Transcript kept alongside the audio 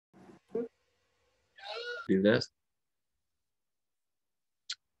Do this.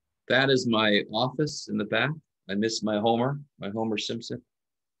 That is my office in the back. I miss my Homer Simpson.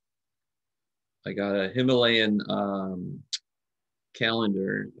 I got a Himalayan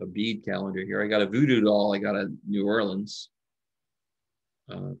calendar, a bead calendar here. I got a voodoo doll. I got a New Orleans.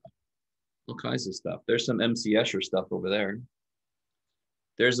 All kinds of stuff. There's some MC Escher stuff over there.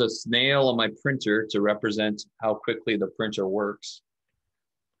 There's a snail on my printer to represent how quickly the printer works.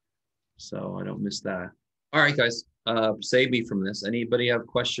 So I don't miss that. All right, guys, save me from this. Anybody have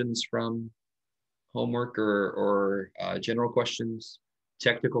questions from homework or general questions,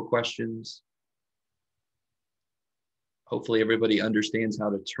 technical questions? Hopefully everybody understands how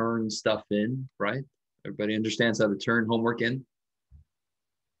to turn stuff in, right? Everybody understands how to turn homework in.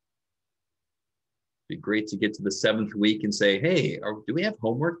 Be great to get to the 7th week and say, hey, do we have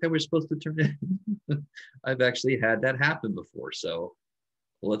homework that we're supposed to turn in? I've actually had that happen before, so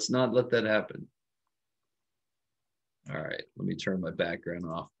let's not let that happen. All right, let me turn my background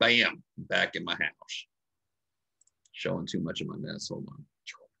off. Bam, back in my house. Showing too much of my mess. Hold on.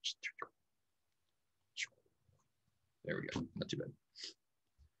 There we go. Not too bad.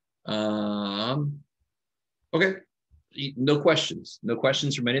 Okay. No questions. No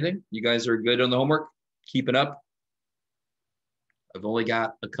questions from anything. You guys are good on the homework? Keeping up? I've only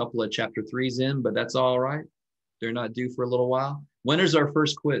got a couple of chapter 3s in, but that's all right. They're not due for a little while. When is our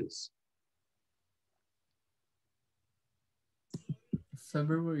first quiz?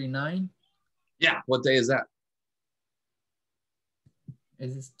 February 9. Yeah. What day is that?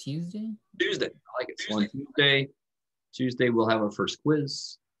 Is this Tuesday? Tuesday. I like it. So on Tuesday, we'll have our first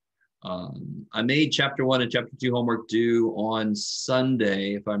quiz. I made chapter 1 and chapter 2 homework due on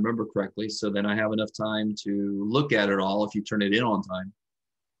Sunday, if I remember correctly. So then I have enough time to look at it all if you turn it in on time.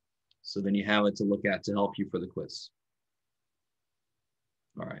 So then you have it to look at to help you for the quiz.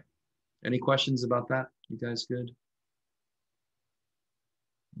 All right. Any questions about that? You guys good?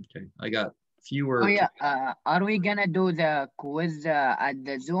 Okay. I got fewer. Oh yeah. Are we gonna do the quiz at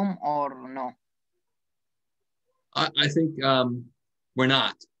the Zoom or no? I think we're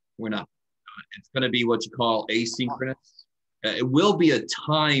not. We're not. It's going to be what you call asynchronous. It will be a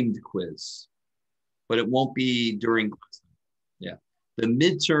timed quiz, but it won't be during quiz. Yeah. The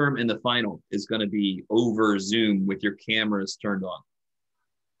midterm and the final is going to be over Zoom with your cameras turned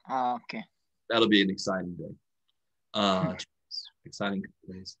on. Okay. That'll be an exciting day. Exciting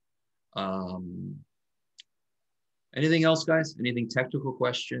days. Anything else, guys? Anything technical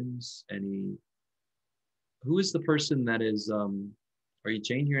questions? Who is the person that is, are you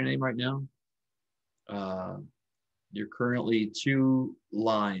changing your name right now? You're currently 2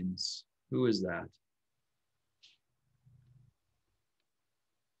 lines. Who is that?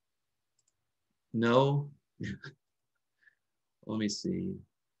 No? Let me see.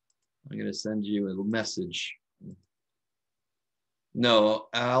 I'm going to send you a message. No,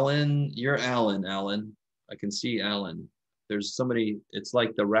 Alan, you're Alan. I can see Alan. There's somebody, it's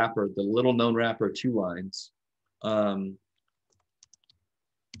like the rapper, the little known rapper, 2 lines.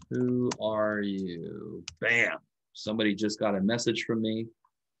 Who are you? Bam. Somebody just got a message from me.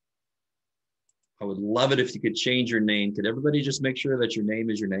 I would love it if you could change your name. Could everybody just make sure that your name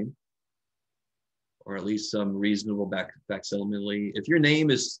is your name? Or at least some reasonable facsimile. If your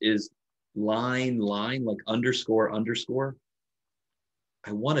name is line, like underscore,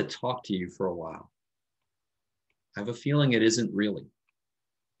 I want to talk to you for a while. I have a feeling it isn't really.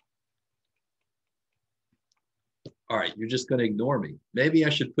 All right, you're just going to ignore me. Maybe I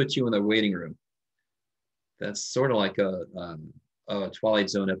should put you in the waiting room. That's sort of like a Twilight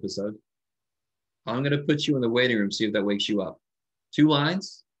Zone episode. I'm going to put you in the waiting room, see if that wakes you up. 2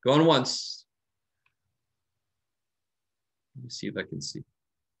 lines, going once. Let me see if I can see.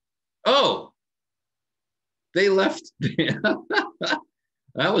 Oh, they left.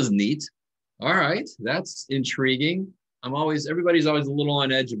 That was neat. All right, that's intriguing. Everybody's always a little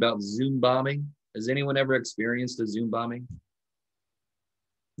on edge about Zoom bombing. Has anyone ever experienced a Zoom bombing?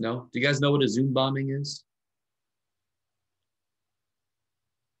 No? Do you guys know what a Zoom bombing is?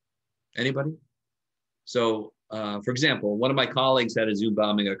 Anybody? So, for example, one of my colleagues had a Zoom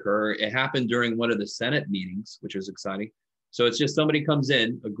bombing occur. It happened during one of the Senate meetings, which was exciting. So it's just somebody comes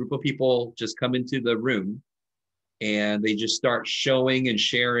in, a group of people just come into the room, and they just start showing and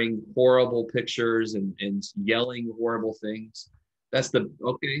sharing horrible pictures and yelling horrible things. That's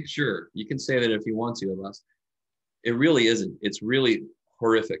okay, sure. You can say that if you want to of us. It really isn't. It's really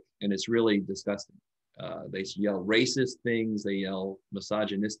horrific, and it's really disgusting. They yell racist things. They yell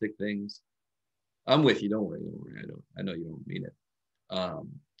misogynistic things. I'm with you. Don't worry. I know you don't mean it.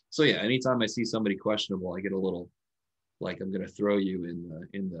 So yeah, anytime I see somebody questionable, I get a little like I'm going to throw you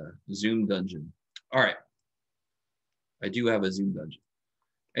in the Zoom dungeon. All right. I do have a Zoom dungeon.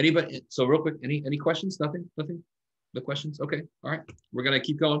 Anybody? So real quick, any questions? Nothing? No questions? Okay. All right. We're going to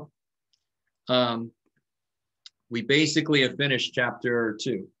keep going. We basically have finished chapter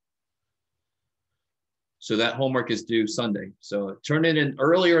 2. So that homework is due Sunday. So turn it in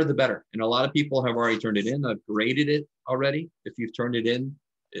earlier, the better. And a lot of people have already turned it in. I've graded it already. If you've turned it in,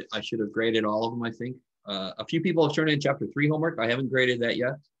 I should have graded all of them, I think. A few people have turned in chapter 3 homework. I haven't graded that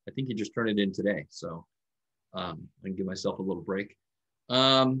yet. I think you just turned it in today. So I can give myself a little break.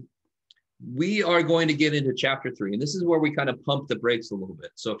 We are going to get into chapter 3. And this is where we kind of pump the brakes a little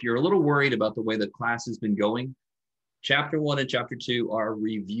bit. So if you're a little worried about the way the class has been going, chapter 1 and chapter 2 are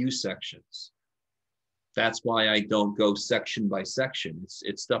review sections. That's why I don't go section by section.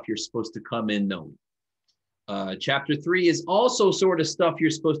 It's stuff you're supposed to come in knowing. Chapter 3 is also sort of stuff you're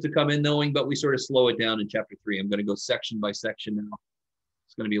supposed to come in knowing, but we sort of slow it down in chapter 3. I'm going to go section by section now.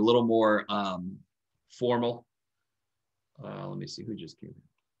 It's going to be a little more formal. Let me see who just came in.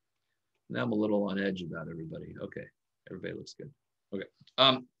 Now I'm a little on edge about everybody. Okay, everybody looks good. Okay.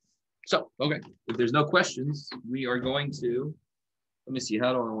 Okay, if there's no questions, we are going to, let me see,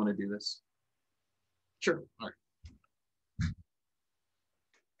 how do I want to do this? Sure, all right.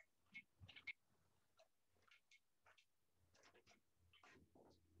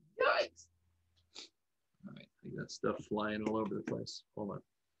 Yikes. All right, I got stuff flying all over the place. Hold on.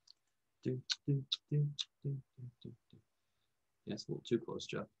 Yeah, it's a little too close,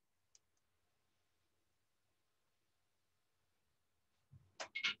 Jeff.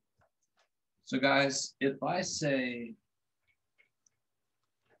 So guys, if I say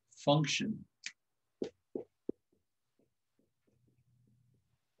function,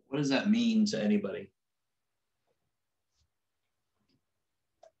 what does that mean to anybody?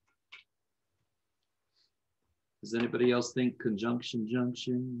 Does anybody else think conjunction,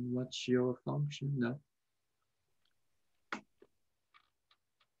 junction, what's your function? No.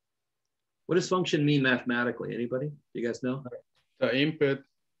 What does function mean mathematically? Anybody? Do you guys know? The input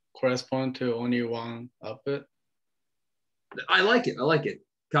correspond to only one output. I like it. I like it.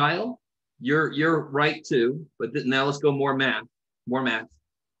 Kyle, you're right too. But now let's go more math. More math.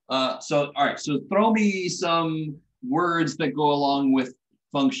 So all right. So throw me some words that go along with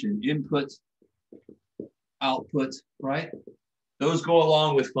function. Input, output. Right. Those go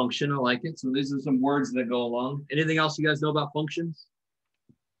along with function. I like it. So these are some words that go along. Anything else you guys know about functions?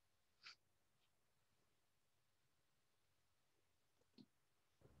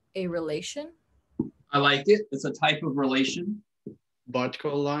 A relation. I like it. It's a type of relation.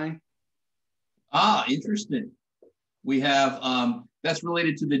 Vertical line. Ah, interesting. We have, that's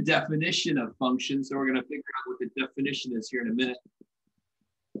related to the definition of function. So we're going to figure out what the definition is here in a minute.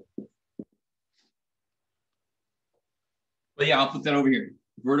 But yeah, I'll put that over here.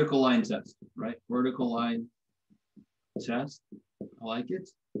 Vertical line test, right? Vertical line test. I like it.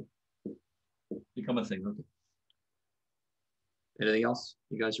 Become a thing, okay. Anything else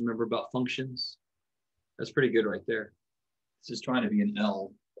you guys remember about functions? That's pretty good right there. This is trying to be an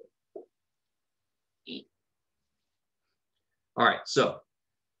L. All right, so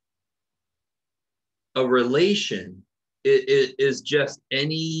a relation is just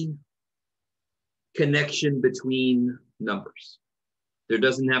any connection between numbers. There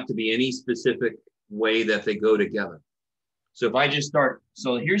doesn't have to be any specific way that they go together. So if I just start,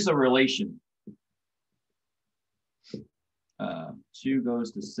 so here's a relation. 2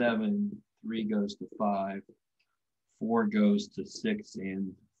 goes to 7, 3 goes to 5, 4 goes to 6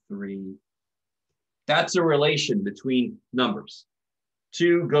 and 3. That's a relation between numbers.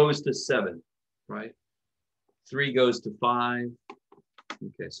 2 goes to 7, right? 3 goes to 5.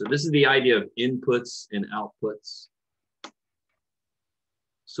 Okay, so this is the idea of inputs and outputs.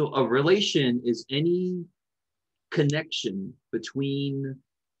 So a relation is any connection between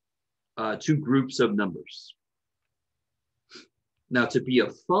two groups of numbers. Now, to be a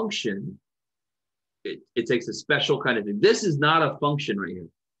function, it takes a special kind of thing. This is not a function right here.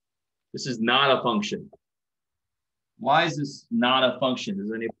 This is not a function. Why is this not a function?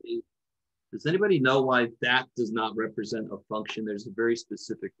 Does anybody know why that does not represent a function? There's a very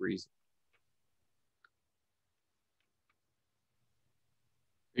specific reason.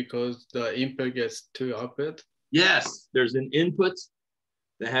 Because the input gets 2 output. Yes, there's an input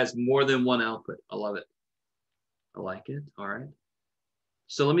that has more than one output. I love it. I like it. All right.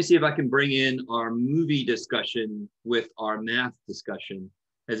 So let me see if I can bring in our movie discussion with our math discussion.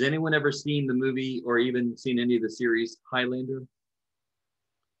 Has anyone ever seen the movie or even seen any of the series Highlander?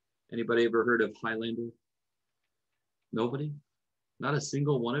 Anybody ever heard of Highlander? Nobody? Not a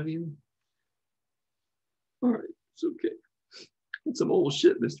single one of you? All right, it's okay. It's some old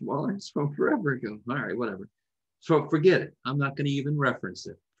shit, Mr. Waller. It's from forever ago. All right, whatever. So forget it. I'm not going to even reference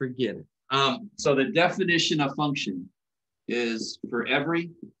it. Forget it. So the definition of function is for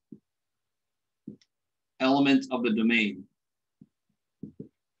every element of the domain.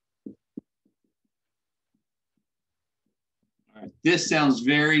 All right. This sounds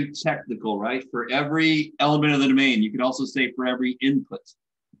very technical, right? For every element of the domain, you could also say for every input.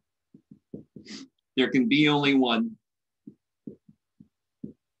 There can be only one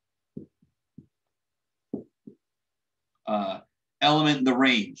element in the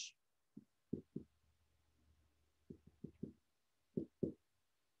range.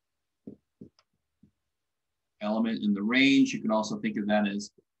 Element in the range, you can also think of that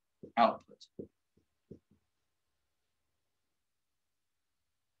as output.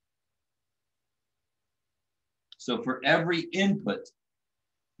 So for every input,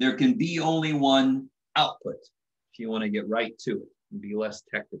 there can be only one output, if you want to get right to it and be less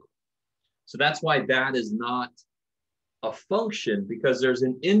technical. So that's why that is not a function, because there's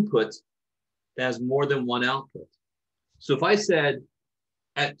an input that has more than one output. So if I said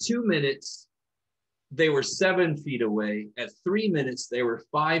at 2 minutes, they were 7 feet away, at 3 minutes, they were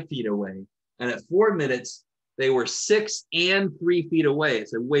 5 feet away, and at 4 minutes, they were 6 and 3 feet away. I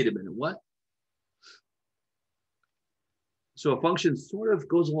said, wait a minute, what? So a function sort of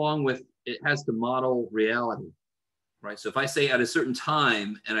goes along with, it has to model reality, right? So if I say at a certain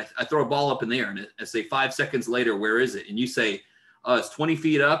time, and I throw a ball up in the air, and I say 5 seconds later, where is it? And you say, it's 20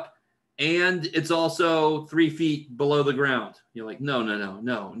 feet up, and it's also 3 feet below the ground. You're like, no.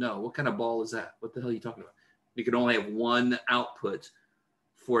 What kind of ball is that? What the hell are you talking about? You can only have one output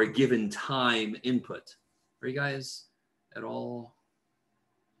for a given time input. Are you guys at all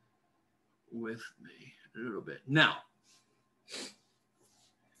with me a little bit? Now,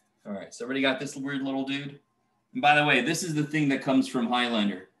 all right, so everybody got this weird little dude? And by the way, this is the thing that comes from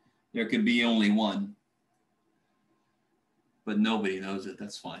Highlander. There could be only one, but nobody knows it.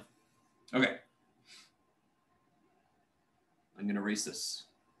 That's fine. Okay. I'm going to erase this.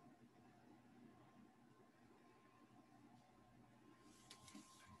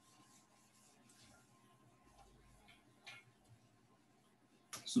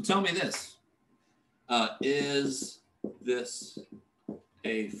 So tell me this. Is this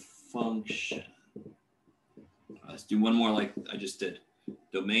a function? Let's do one more like I just did.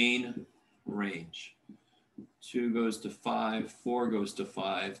 Domain, range. 2 goes to 5, 4 goes to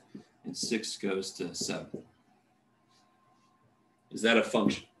 5, and 6 goes to 7. Is that a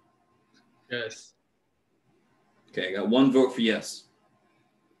function? Yes. Okay, I got one vote for yes.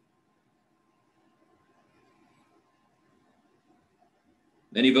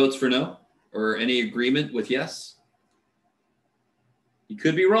 Any votes for no? Or any agreement with yes? You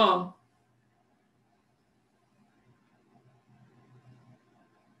could be wrong.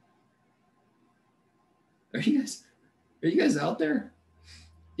 Are you guys out there?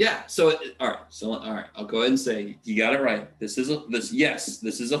 Yeah. So all right. I'll go ahead and say you got it right. This is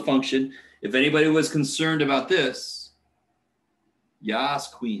a function. If anybody was concerned about this, yes,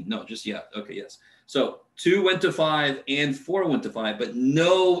 queen. No, just yeah. Okay, yes. So 2 went to 5 and 4 went to 5, but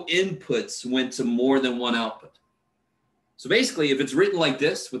no inputs went to more than one output. So basically, if it's written like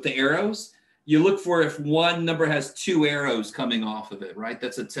this with the arrows, you look for if one number has 2 arrows coming off of it, right?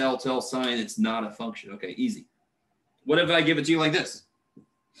 That's a telltale sign it's not a function. Okay, easy. What if I give it to you like this?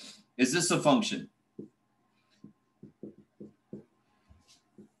 Is this a function?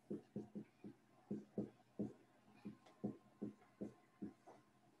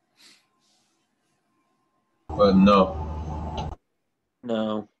 No.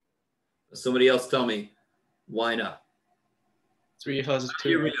 No. Somebody else tell me why not? 3 plus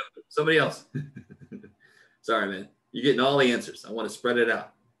 2. Somebody else. Sorry, man. You're getting all the answers. I want to spread it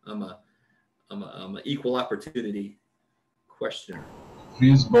out. I'm an equal opportunity questioner.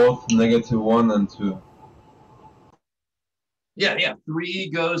 3 is both -1 and 2. Yeah. 3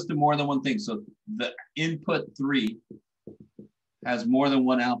 goes to more than one thing. So the input 3 has more than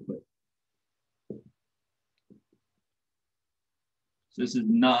one output. So this is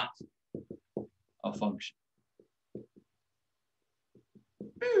not a function.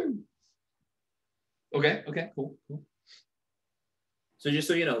 Okay, cool. So just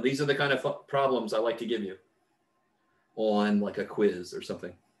so you know, these are the kind of problems I like to give you on like a quiz or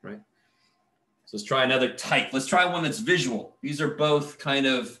something, right? So let's try another type. Let's try one that's visual. These are both kind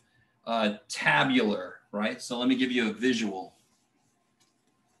of tabular, right? So let me give you a visual.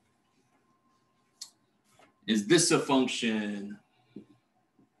 Is this a function?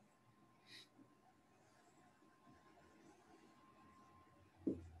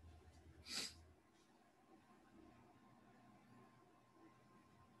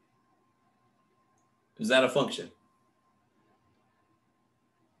 Is that a function?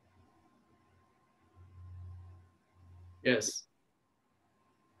 Yes.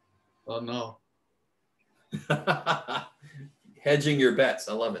 Oh no. Hedging your bets.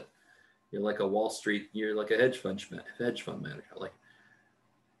 I love it. You're like a Wall Street, you're like a hedge fund manager. I like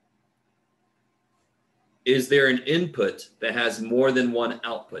it. Is there an input that has more than one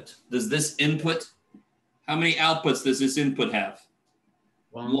output? Does this input, how many outputs does this input have?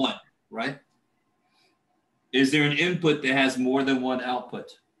 One, right? Is there an input that has more than one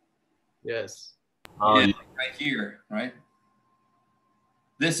output? Yes. Oh, Yeah, yeah. right here, right?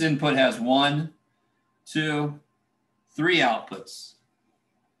 This input has 1, 2, 3 outputs.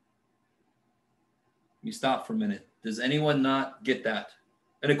 Let me stop for a minute. Does anyone not get that?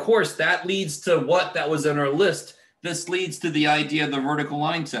 And of course, that leads to what that was on our list. This leads to the idea of the vertical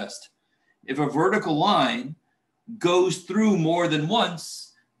line test. If a vertical line goes through more than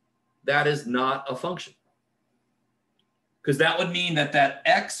once, that is not a function. Because that would mean that that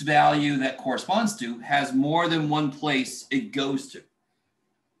x value that corresponds to has more than one place it goes to.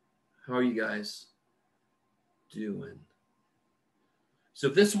 How are you guys doing? So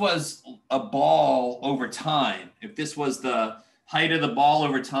if this was a ball over time, if this was the height of the ball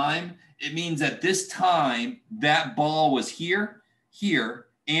over time, it means at this time, that ball was here, here,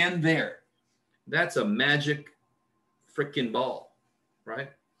 and there. That's a magic freaking ball,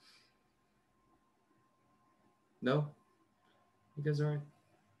 right? No? You guys all right?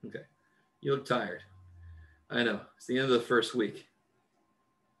 Okay. You look tired. I know. It's the end of the first week.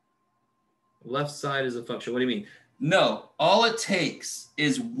 Left side is a function. What do you mean? No, all it takes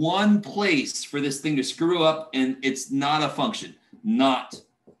is one place for this thing to screw up and it's not a function. Not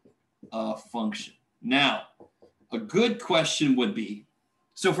a function. Now, a good question would be,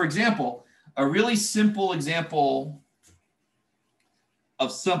 so for example, a really simple example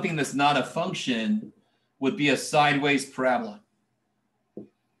of something that's not a function would be a sideways parabola.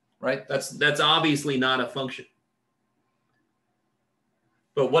 Right? That's obviously not a function.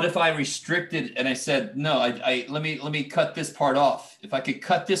 But what if I restricted and I said, no, let me cut this part off. If I could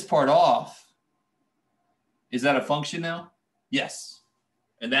cut this part off, is that a function now? Yes.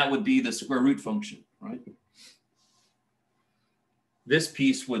 And that would be the square root function, right? This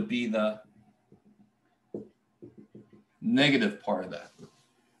piece would be the negative part of that.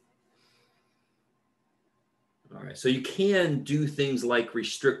 All right, so you can do things like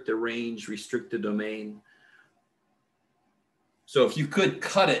restrict the range, restrict the domain. So if you could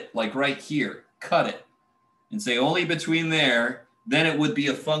cut it, like right here, cut it, and say only between there, then it would be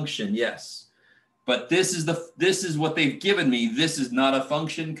a function, yes. But this is what they've given me. This is not a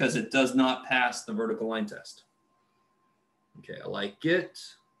function because it does not pass the vertical line test. Okay, I like it.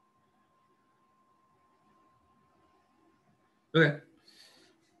 Okay.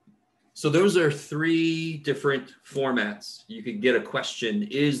 So those are 3 different formats. You could get a question,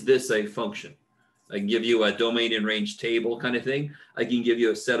 is this a function? I can give you a domain and range table kind of thing. I can give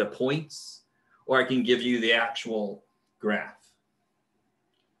you a set of points, or I can give you the actual graph.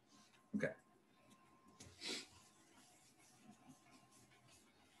 Okay.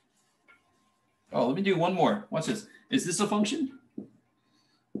 Oh, let me do one more. Watch this. Is this a function?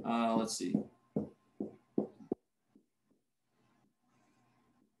 Let's see.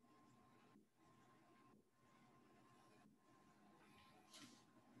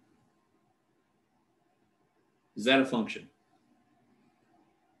 Is that a function?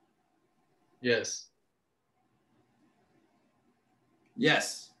 Yes.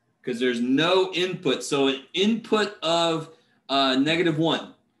 Yes, because there's no input. So an input of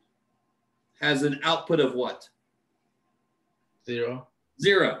 -1 has an output of what? 0.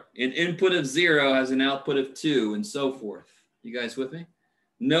 0. An input of 0 has an output of 2 and so forth. You guys with me?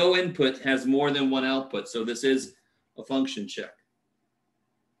 No input has more than one output. So this is a function check.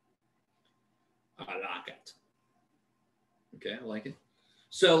 I like it. Okay, I like it.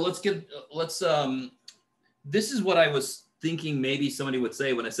 So this is what I was thinking maybe somebody would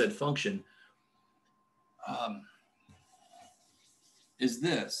say when I said function. Is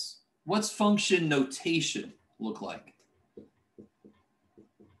this, what's function notation look like?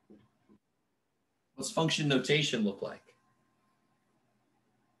 What's function notation look like?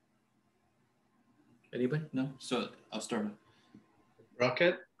 Anybody? No? So I'll start.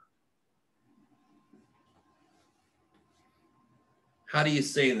 Rocket. How do you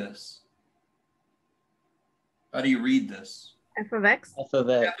say this? How do you read this? F of X. F of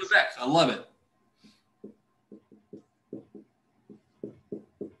X. F of X. I love it.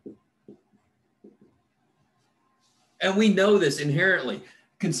 And we know this inherently.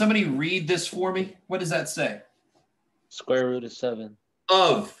 Can somebody read this for me? What does that say? Square root of 7.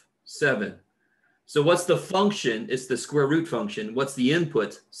 Of 7. So what's the function? It's the square root function. What's the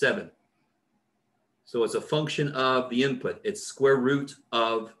input? 7. So it's a function of the input. It's square root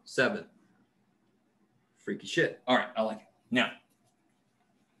of 7. Freaky shit. All right, I like it. Now,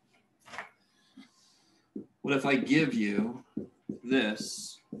 what if I give you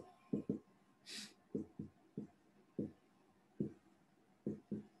this?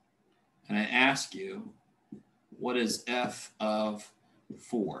 And I ask you, what is f of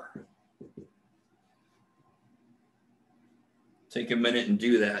 4? Take a minute and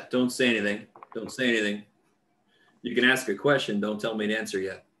do that. Don't say anything. Don't say anything. You can ask a question. Don't tell me an answer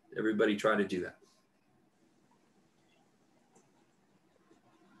yet. Everybody try to do that.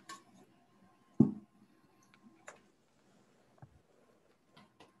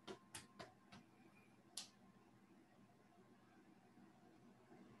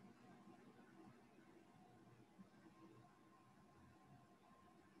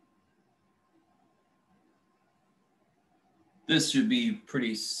 This should be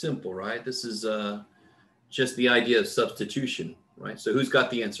pretty simple, right? This is just the idea of substitution, right? So who's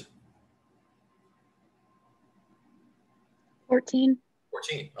got the answer? 14.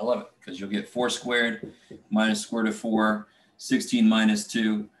 14. I love it, because you'll get 4 squared minus square root of 4, 16 minus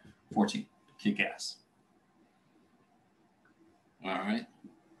 2, 14. Kick ass. All right.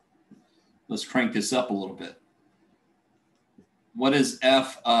 Let's crank this up a little bit. What is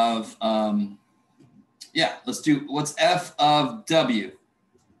f of, what's f of w?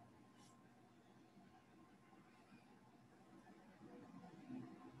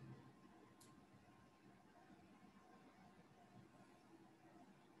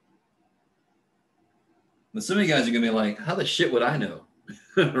 But some of you guys are going to be like, how the shit would I know?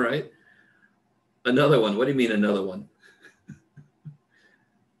 Right? Another one. What do you mean another one?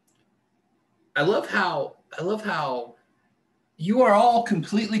 I love how you are all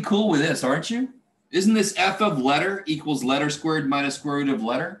completely cool with this, aren't you? Isn't this f of letter equals letter squared minus square root of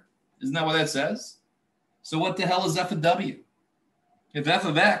letter? Isn't that what that says? So what the hell is f of w? If f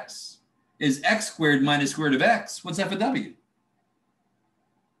of x is x squared minus square root of x, what's f of w?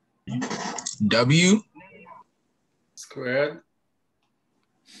 W squared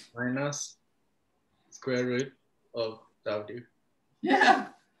minus square root of w. Yeah.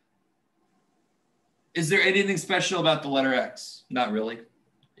 Is there anything special about the letter X? Not really.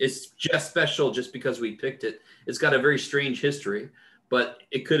 It's just special just because we picked it. It's got a very strange history, but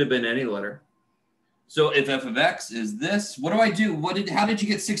it could have been any letter. So if f of x is this, what do I do? How did you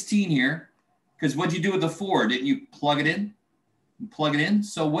get 16 here? Because what did you do with the 4? Didn't you plug it in? You plug it in.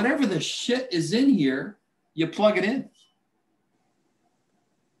 So whatever the shit is in here, you plug it in.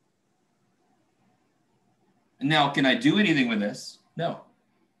 And now, can I do anything with this? No.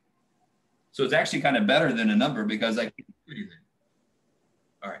 So it's actually kind of better than a number because I can't do anything.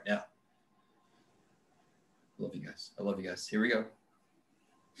 All right, now. I love you guys. I love you guys. Here we go.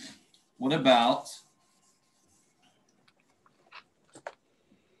 What about,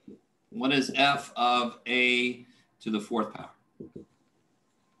 what is f of a to the 4th power?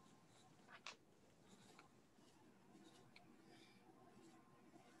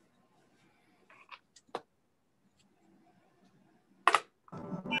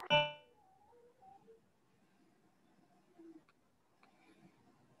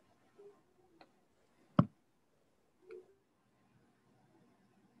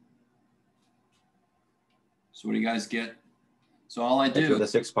 So what do you guys get? So all I do to the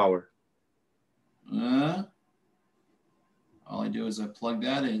 6th power. All I do is I plug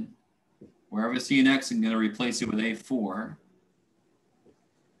that in. Wherever I see an x, I'm going to replace it with a4.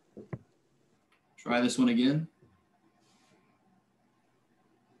 Try this one again.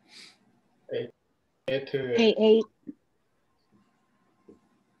 A8.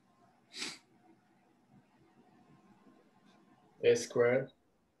 A squared.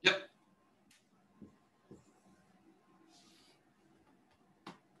 Yep.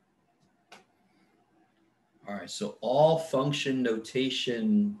 All right, so all function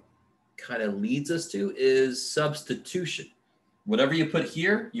notation kind of leads us to is substitution. Whatever you put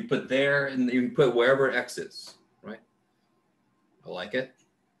here, you put there, and you put wherever x is, right? I like it.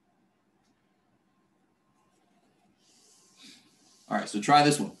 All right, so try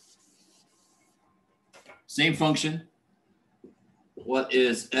this one. Same function. What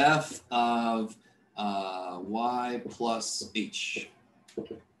is f of y plus h?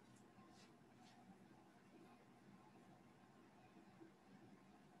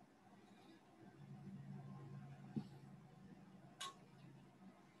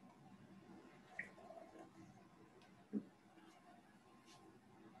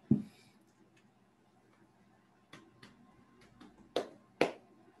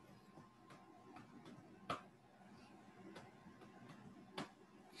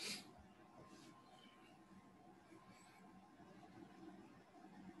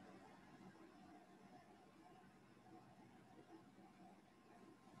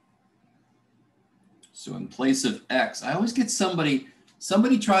 So in place of x, I always get somebody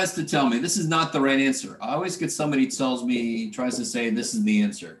tries to tell me this is not the right answer. I always get somebody tries to say this is the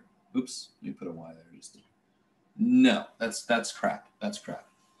answer. Oops, let me put a y there. No, that's crap. That's crap.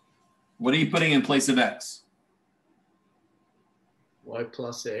 What are you putting in place of x? Y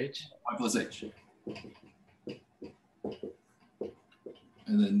plus h. Y plus h.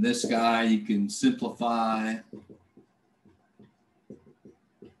 And then this guy you can simplify.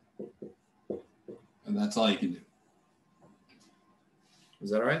 And that's all you can do.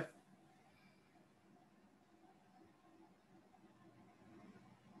 Is that all right?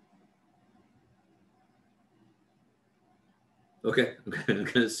 Okay, I'm going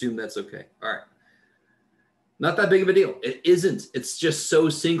to assume that's okay. All right. Not that big of a deal. It isn't. It's just so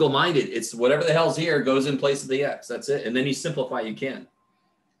single-minded. It's whatever the hell's here goes in place of the x. That's it. And then you simplify, you can.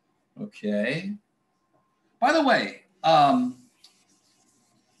 Okay. By the way,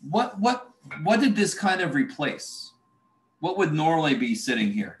 what did this kind of replace? What would normally be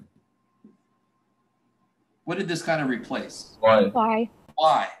sitting here? What did this kind of replace? Y. Y.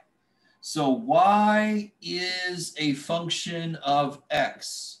 Y. So y is a function of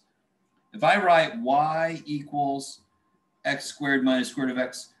x. If I write y equals x squared minus square root of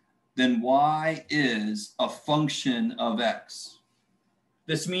x, then y is a function of x.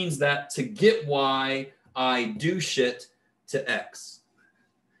 This means that to get y, I do shit to x.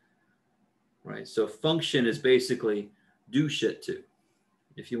 Right, so function is basically do shit to,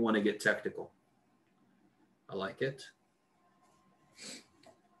 if you want to get technical. I like it.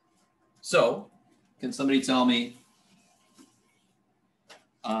 So, can somebody tell me,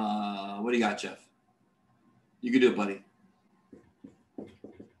 what do you got, Jeff? You can do it, buddy.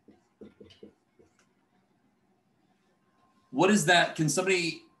 What is that? Can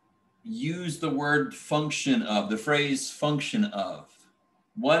somebody use the word function of, the phrase function of?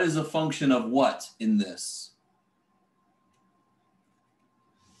 What is a function of what in this?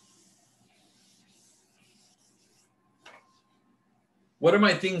 What are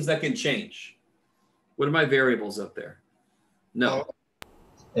my things that can change? What are my variables up there? No.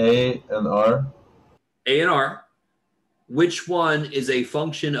 A and R. A and R. Which one is a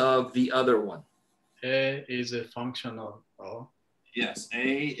function of the other one? A is a function of R. Yes,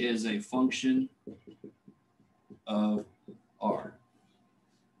 A is a function of R.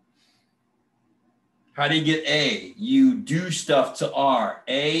 How do you get A? You do stuff to R.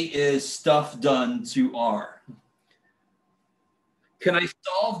 A is stuff done to R. Can I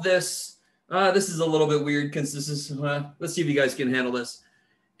solve this? This is a little bit weird because this is, let's see if you guys can handle this.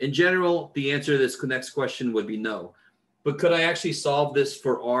 In general, the answer to this next question would be no. But could I actually solve this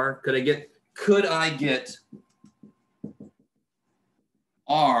for R? Could I get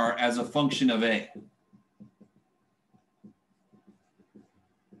R as a function of A?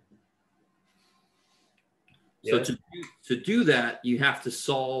 Yeah. So to do that, you have to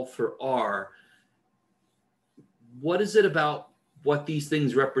solve for R. What is it about what these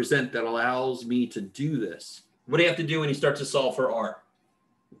things represent that allows me to do this? What do you have to do when you start to solve for R?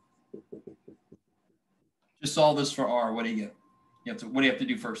 Just solve this for R. What do you get? What do you have to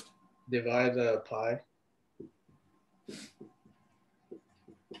do first? Divide pi.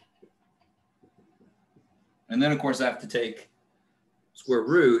 And then, of course, I have to take square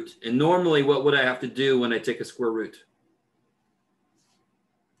root. And normally, what would I have to do when I take a square root?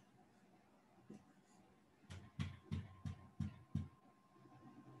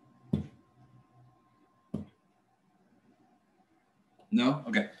 No?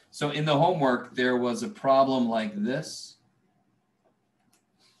 Okay. So in the homework, there was a problem like this.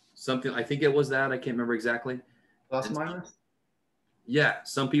 Something, I think it was that. I can't remember exactly. Plus minus? Yeah,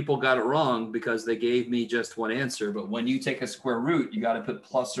 some people got it wrong because they gave me just one answer. But when you take a square root, you got to put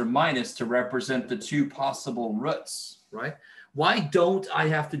plus or minus to represent the two possible roots, right? Why don't I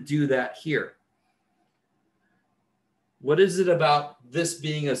have to do that here? What is it about this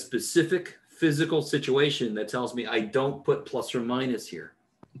being a specific physical situation that tells me I don't put plus or minus here?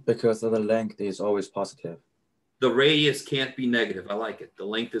 Because the length is always positive. The radius can't be negative. I like it. The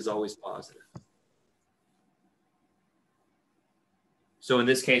length is always positive. So in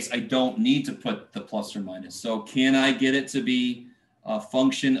this case, I don't need to put the plus or minus. So can I get it to be a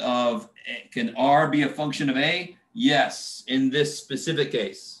function of, can R be a function of A? Yes, in this specific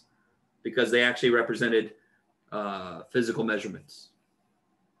case, because they actually represented physical measurements.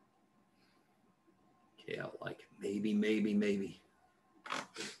 Okay, I like it. Maybe.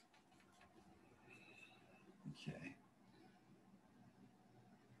 Okay.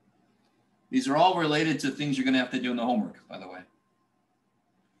 These are all related to things you're going to have to do in the homework, by the way.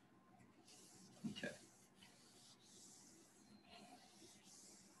 Okay.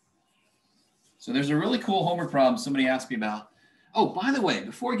 So there's a really cool homework problem somebody asked me about. Oh, by the way,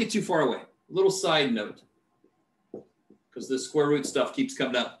 before we get too far away, a little side note, because the square root stuff keeps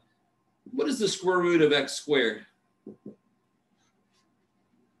coming up. What is the square root of x squared?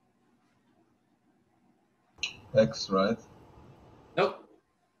 X, right? Nope.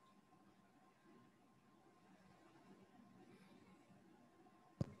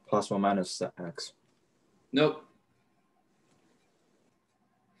 Plus or minus x. Nope.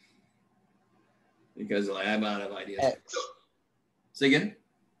 Because I'm out of ideas. X. Say again?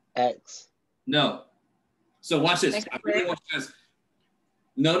 X. No. So watch this. X I really want you guys.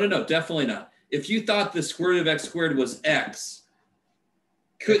 No, definitely not. If you thought the square root of x squared was x,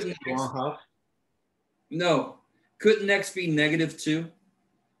 couldn't X1/2. No. Couldn't x be -2?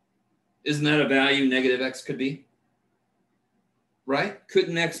 Isn't that a value negative x could be? Right?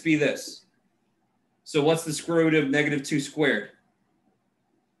 Couldn't x be this? So what's the square root of -2 squared?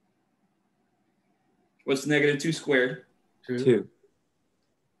 What's -2 squared? 2.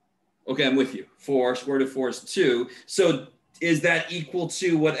 Okay, I'm with you. 4, square root of 4 is 2. So is that equal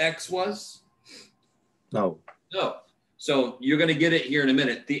to what x was? No. No. So you're going to get it here in a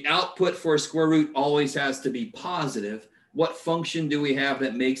minute. The output for a square root always has to be positive. What function do we have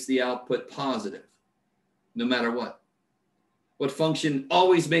that makes the output positive? No matter what. What function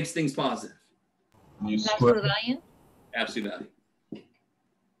always makes things positive? You Absolute square. value? Absolute value.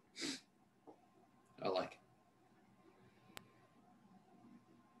 I like it.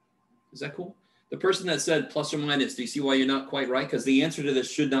 Is that cool? The person that said plus or minus, do you see why you're not quite right? Because the answer to this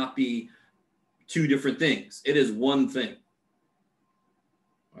should not be two different things. It is one thing.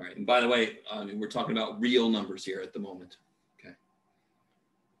 All right. And by the way, we're talking about real numbers here at the moment. Okay.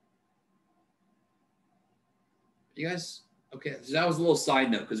 You guys, okay. So that was a little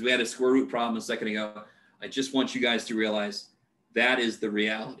side note because we had a square root problem a second ago. I just want you guys to realize that is the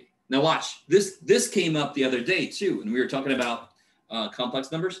reality. Now watch, this came up the other day too, and we were talking about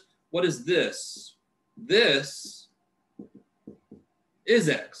complex numbers. What is this? This is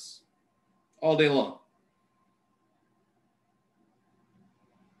x all day long.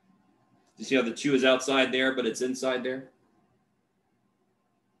 You see how the 2 is outside there, but it's inside there?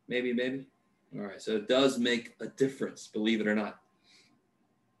 Maybe. All right, so it does make a difference, believe it or not.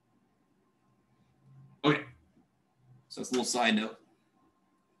 Okay, so that's a little side note.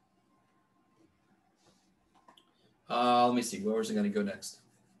 Let me see, where was I going to go next?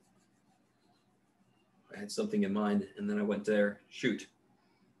 I had something in mind, and then I went there. Shoot.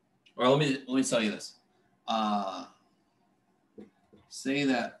 Or let me tell you this. Say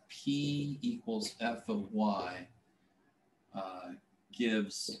that P equals f of y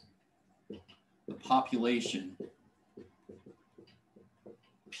gives the population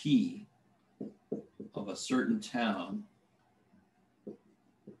P of a certain town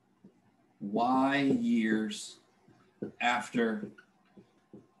y years after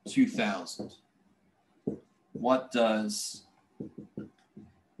 2000. What does,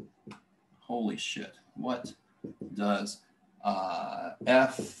 holy shit, what does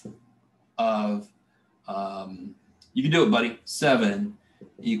f of, you can do it, buddy, 7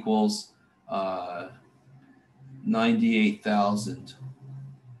 equals 98,000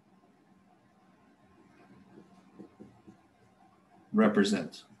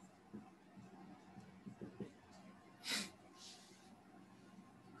 represent?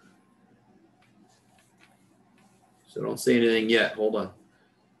 So don't say anything yet. Hold on.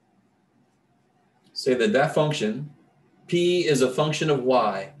 Say that function, P is a function of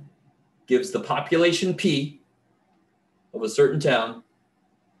y, gives the population P of a certain town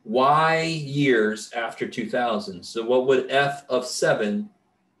y years after 2000. So what would f of 7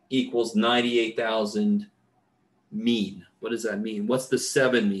 equals 98,000 mean? What does that mean? What's the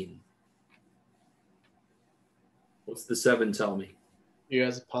 7 mean? What's the 7 tell me?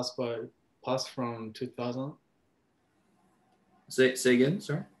 Years pass from 2000. Say again,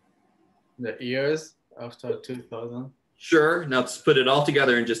 sorry. The years after 2000. Sure. Now let's put it all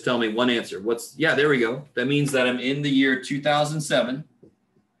together and just tell me one answer. Yeah, there we go. That means that I'm in the year 2007.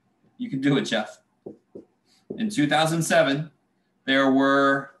 You can do it, Jeff. In 2007, there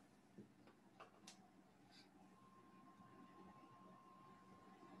were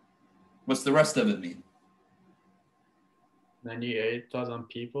what's the rest of it mean? 98,000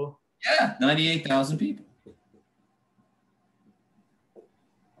 people. Yeah, 98,000 people.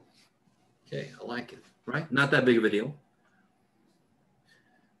 Okay, I like it, right? Not that big of a deal.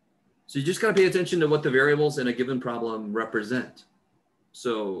 So you just got to pay attention to what the variables in a given problem represent.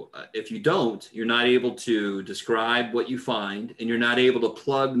 So if you don't, you're not able to describe what you find, and you're not able to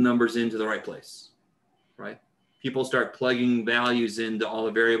plug numbers into the right place, right? People start plugging values into all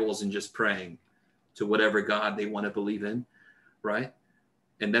the variables and just praying. to whatever God they want to believe in, right?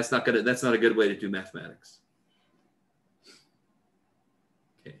 And that's not a good way to do mathematics.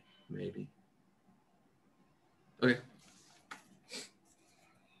 Okay, maybe. Okay.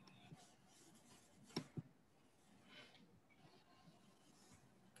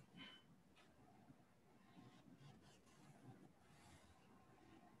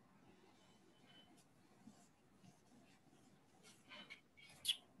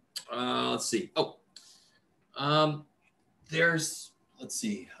 Let's see. Oh, let's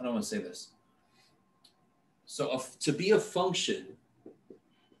see. How do I want to say this? So to be a function,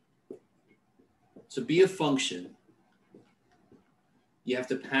 you have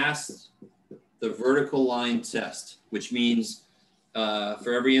to pass the vertical line test, which means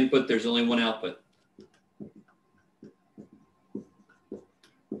for every input, there's only one output.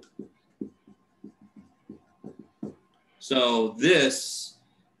 So this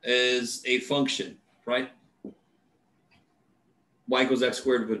is a function, right? Y equals x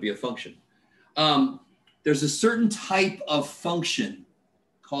squared would be a function. There's a certain type of function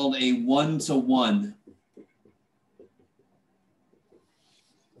called a one-to-one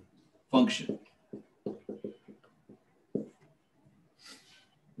function.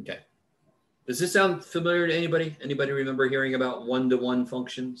 Okay. Does this sound familiar to anybody? Anybody remember hearing about one-to-one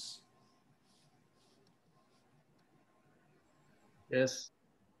functions? Yes.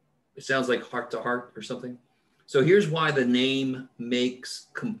 It sounds like heart to heart or something. So here's why the name makes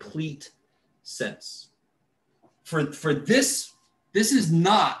complete sense. For this is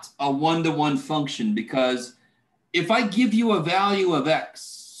not a one-to-one function, because if I give you a value of x,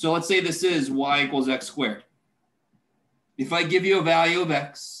 so let's say this is y equals x squared. If I give you a value of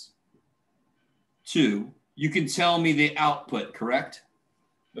x, 2, you can tell me the output, correct?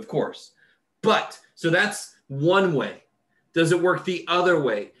 Of course. But, so that's one way. Does it work the other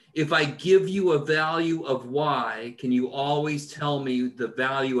way? If I give you a value of y, can you always tell me the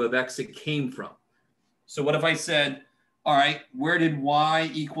value of x it came from? So what if I said, all right, where did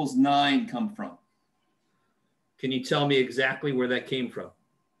y equals 9 come from? Can you tell me exactly where that came from?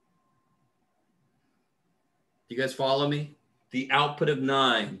 Do you guys follow me? The output of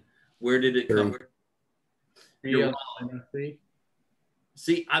 9, where did it come from? 3.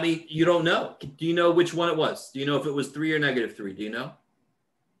 See, I mean, you don't know. Do you know which one it was? Do you know if it was 3 or -3? Do you know?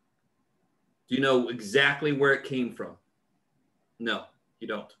 Do you know exactly where it came from? No, you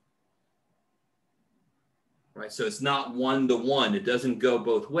don't. Right, so it's not one-to-one. It doesn't go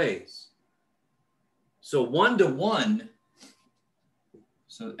both ways. So one-to-one,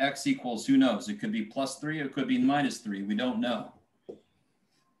 so x equals, who knows? It could be +3, or it could be -3. We don't know.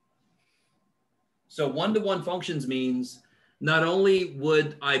 So one-to-one functions means not only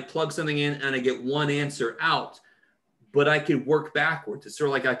would I plug something in and I get one answer out, but I could work backwards. It's sort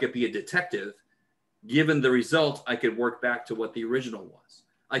of like I could be a detective. Given the result, I could work back to what the original was.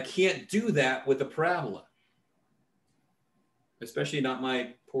 I can't do that with a parabola, especially not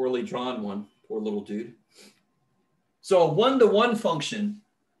my poorly drawn one, poor little dude. So a one-to-one function,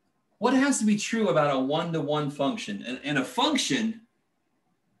 what has to be true about a one-to-one function? In a function,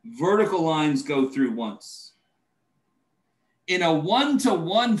 vertical lines go through once. In a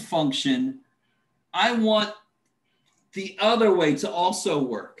one-to-one function, I want the other way to also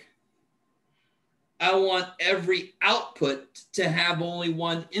work. I want every output to have only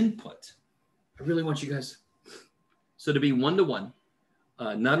one input. I really want you guys. So to be one-to-one,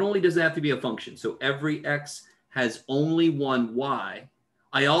 not only does it have to be a function, so every x has only one y,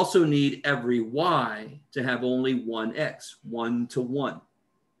 I also need every y to have only one x, one-to-one.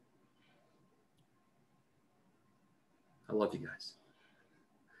 I love you guys.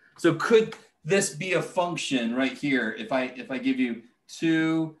 So could this be a function right here? If I give you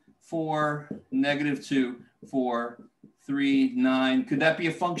 2, 4, -2, 4, 3, 9, could that be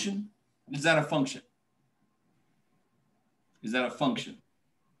a function? Is that a function? Is that a function?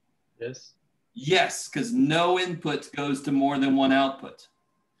 Yes. Yes, because no input goes to more than one output.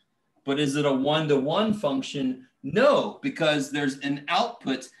 But is it a one-to-one function? No, because there's an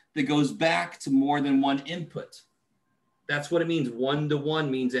output that goes back to more than one input. That's what it means. One-to-one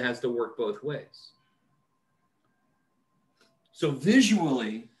means it has to work both ways. So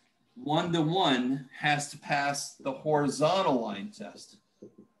visually, one-to-one has to pass the horizontal line test.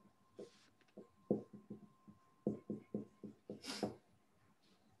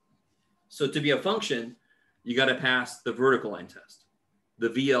 So to be a function, you got to pass the vertical line test, the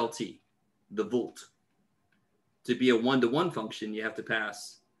VLT, the volt. To be a one-to-one function, you have to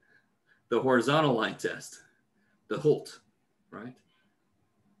pass the horizontal line test, the Holt, right?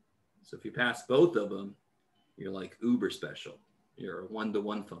 So if you pass both of them, you're like uber special. You're a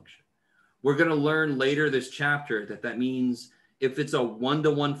one-to-one function. We're going to learn later this chapter that means if it's a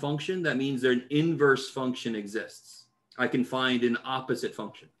one-to-one function, that means an inverse function exists. I can find an opposite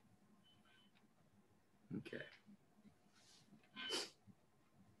function. Okay.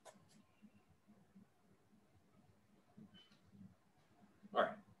 All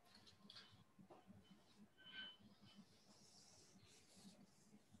right.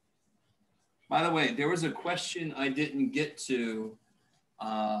 By the way, there was a question I didn't get to.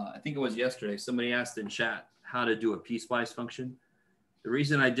 I think it was yesterday. Somebody asked in chat how to do a piecewise function. The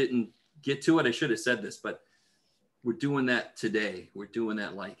reason I didn't get to it, I should have said this, but we're doing that today. We're doing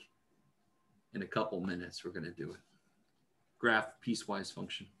that like in a couple minutes. We're going to do it. Graph piecewise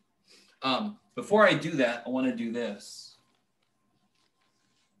function. Before I do that, I want to do this.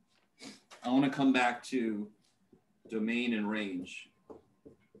 I want to come back to domain and range.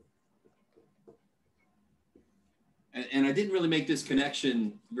 And I didn't really make this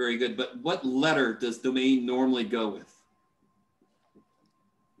connection very good, but what letter does domain normally go with?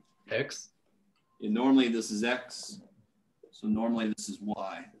 X. And normally this is X, so normally this is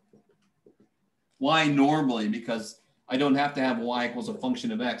Y. Why normally? Because I don't have to have Y equals a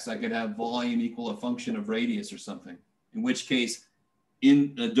function of X. I could have volume equal a function of radius or something, in which case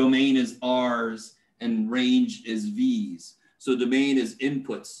in the domain is R's and range is V's. So domain is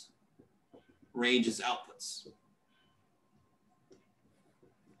inputs, range is outputs.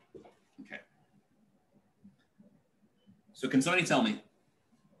 Okay. So can somebody tell me,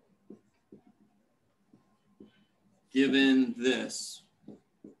 given this,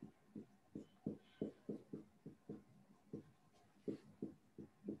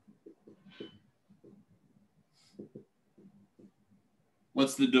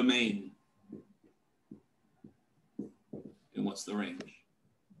 what's the domain and what's the range?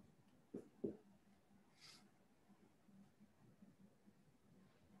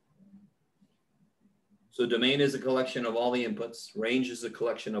 So domain is a collection of all the inputs. Range is a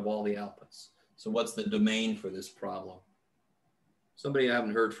collection of all the outputs. So what's the domain for this problem? Somebody I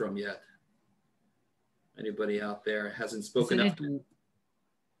haven't heard from yet. Anybody out there hasn't spoken up?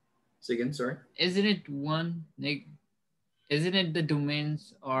 Say again, sorry? Isn't it isn't it the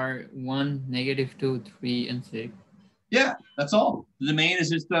domains are 1, -2, 3, and 6? Yeah, that's all. The domain is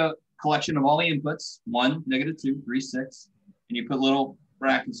just a collection of all the inputs, 1, -2, 3, 6, and you put little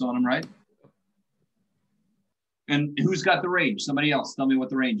brackets on them, right? And who's got the range? Somebody else, tell me what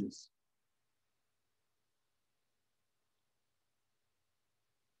the range is.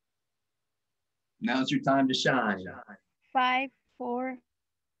 Now's your time to shine. 5, 4.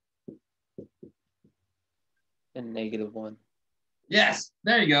 And -1. Yes,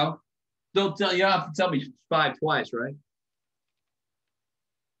 there you go. You don't have to tell me 5 twice, right?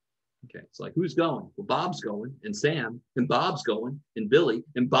 Okay, it's like, who's going? Well, Bob's going, and Sam, and Bob's going, and Billy,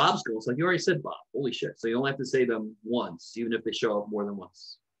 and Bob's going. It's like, you already said Bob. Holy shit. So you only have to say them once, even if they show up more than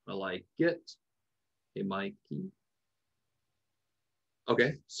once. I like it. Hey, Mikey.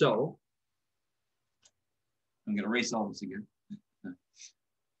 Okay, so I'm going to erase all this again.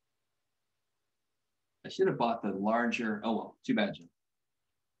 I should have bought the larger, oh well, too bad, Jim.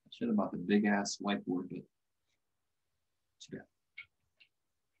 I should have bought the big ass whiteboard, but too bad.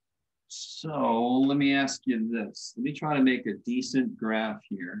 So let me ask you this. Let me try to make a decent graph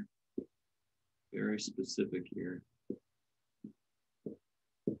here. Very specific here.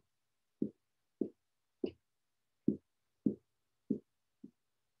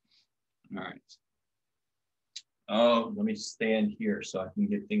 All right. Oh, let me stand here so I can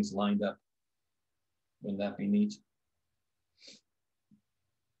get things lined up. Wouldn't that be neat?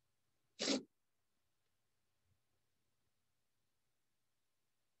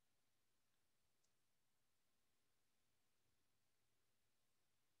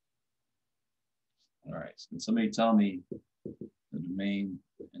 All right, so can somebody tell me the domain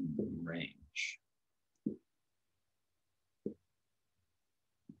and the range?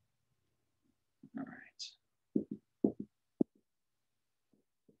 All right.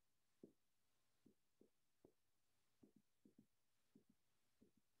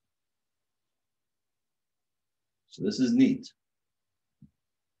 So this is neat.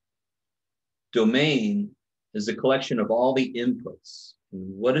 Domain is a collection of all the inputs.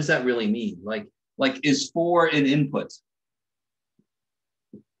 And what does that really mean? Like is 4 an input?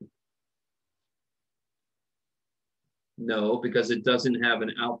 No, because it doesn't have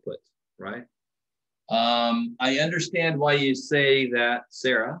an output, right? I understand why you say that,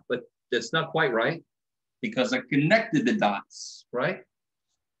 Sarah, but that's not quite right because I connected the dots, right?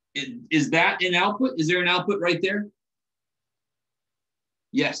 Is that an output? Is there an output right there?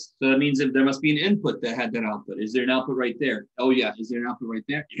 Yes. So that means that there must be an input that had that output. Is there an output right there? Oh yeah. Is there an output right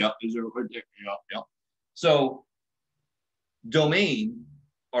there? Yep. Is there right there? Yep. Yep. So domain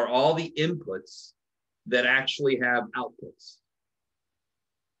are all the inputs that actually have outputs.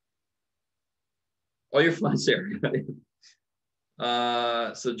 Oh, you're fine, Sarah.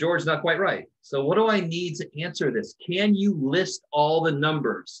 So George's not quite right. So what do I need to answer this? Can you list all the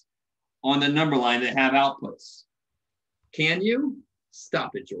numbers on the number line that have outputs? Can you?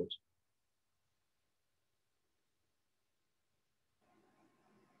 Stop it, George.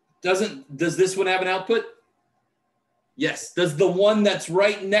 Does this one have an output? Yes. Does the one that's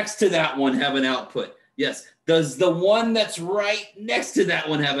right next to that one have an output? Yes. Does the one that's right next to that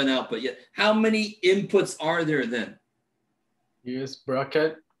one have an output? Yes. How many inputs are there then? Use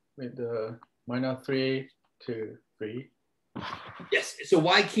bracket with the -3 to 3. Yes. So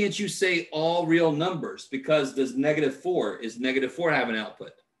why can't you say all real numbers? Because does -4, is -4 have an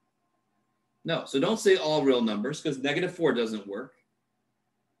output? No. So don't say all real numbers because -4 doesn't work.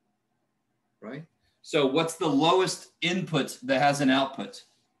 Right? So what's the lowest input that has an output?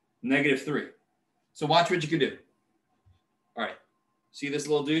 -3. So watch what you can do. All right. See this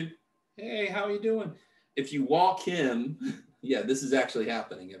little dude? Hey, how are you doing? If you walk him, yeah, this is actually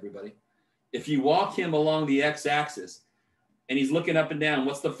happening, everybody. If you walk him along the x-axis and he's looking up and down,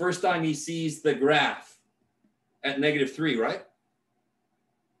 what's the first time he sees the graph? At -3, right?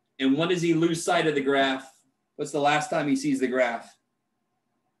 And when does he lose sight of the graph? What's the last time he sees the graph?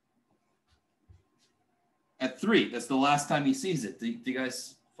 At 3. That's the last time he sees it. Do you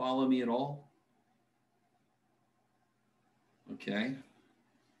guys follow me at all? Okay.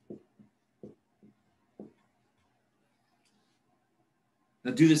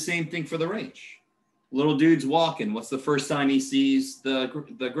 Now do the same thing for the range. Little dude's walking. What's the first time he sees the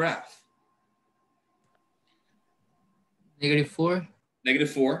graph? -4.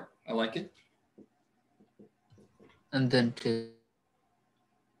 -4. I like it. And then 2.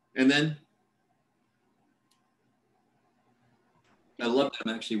 And then I love that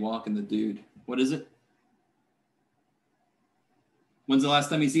I'm actually walking the dude. What is it? When's the last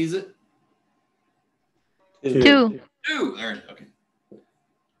time he sees it? 2. 2. All right. Okay.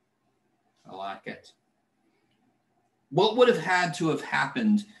 I like it. What would have had to have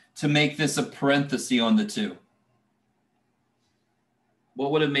happened to make this a parenthesis on the 2?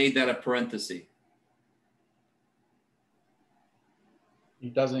 What would have made that a parenthesis?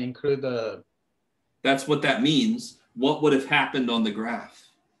 It doesn't include the. That's what that means. What would have happened on the graph?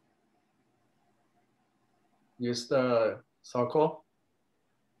 Use the circle.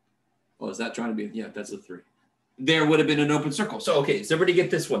 Oh, is that trying to be? Yeah, that's a 3. There would have been an open circle. So, okay, does everybody get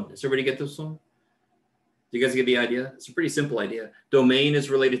this one? Does everybody get this one? Do you guys get the idea? It's a pretty simple idea. Domain is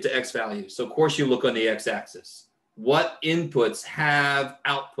related to x values. So, of course, you look on the x-axis. What inputs have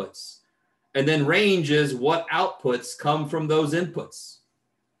outputs? And then range is what outputs come from those inputs.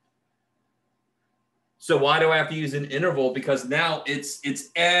 So why do I have to use an interval? Because now it's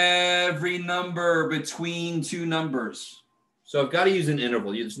every number between two numbers. So I've got to use an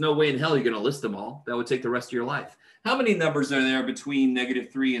interval. There's no way in hell you're going to list them all. That would take the rest of your life. How many numbers are there between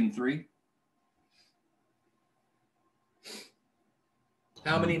 -3 and 3?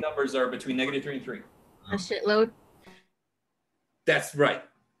 How many numbers are between -3 and 3? A shitload. That's right.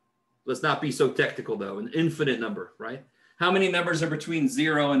 Let's not be so technical, though. An infinite number, right? How many numbers are between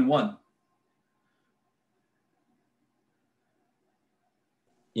 0 and 1?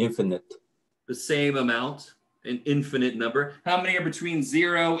 Infinite. The same amount, an infinite number. How many are between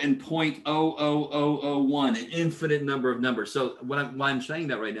 0 and 0.00001? An infinite number of numbers. So why I'm saying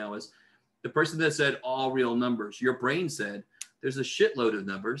that right now is the person that said all real numbers, your brain said there's a shitload of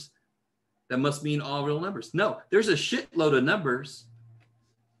numbers. That must mean all real numbers. No, there's a shitload of numbers.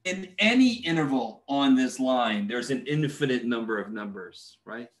 In any interval on this line, there's an infinite number of numbers,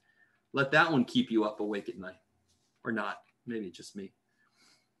 right? Let that one keep you up awake at night. Or not. Maybe it's just me.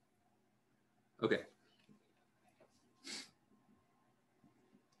 Okay.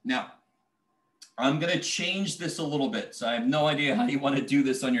 Now, I'm going to change this a little bit. So I have no idea how you want to do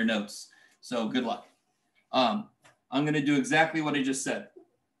this on your notes. So good luck. I'm going to do exactly what I just said.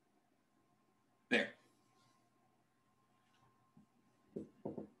 There.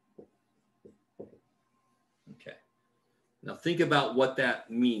 Okay. Now think about what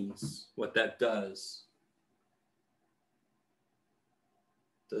that means, what that does.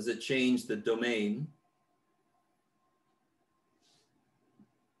 Does it change the domain?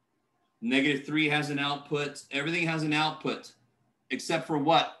 -3 has an output. Everything has an output, except for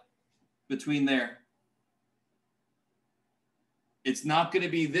what? Between there. It's not going to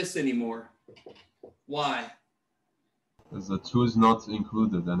be this anymore. Why? The 2 is not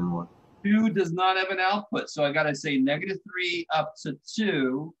included anymore. 2 does not have an output. So I got to say -3 up to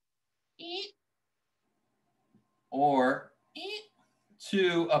 2, or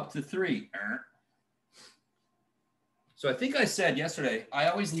 2 up to 3. So I think I said yesterday, I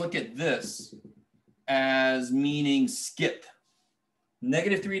always look at this as meaning skip.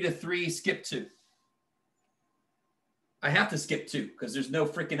 -3 to 3, skip 2. I have to skip 2 because there's no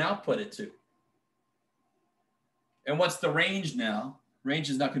freaking output at 2. And what's the range now? Range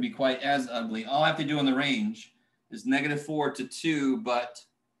is not going to be quite as ugly. All I have to do in the range is -4 to 2, but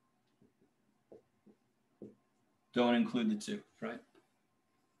don't include the 2, right?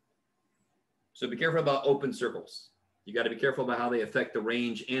 So be careful about open circles. You got to be careful about how they affect the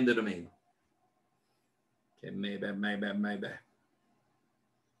range and the domain. Okay, maybe.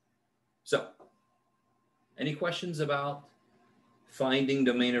 So, any questions about finding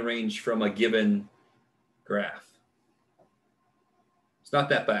domain and range from a given graph? It's not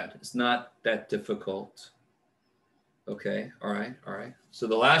that bad. It's not that difficult. Okay, all right. So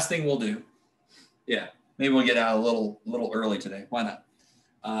the last thing we'll do, yeah, maybe we'll get out a little early today. Why not?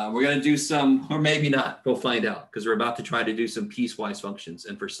 We're going to do some, or maybe not. We'll find out because we're about to try to do some piecewise functions.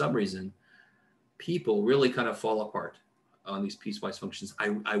 And for some reason, people really kind of fall apart on these piecewise functions.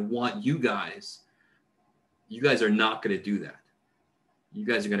 I want you guys are not going to do that. You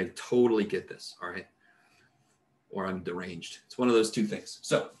guys are going to totally get this, all right? Or I'm deranged. It's one of those two things.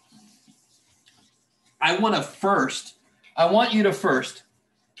 So I want you to first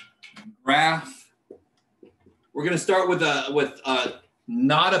graph. We're going to start with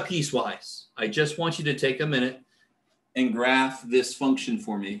not a piecewise. I just want you to take a minute and graph this function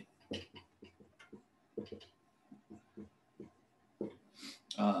for me.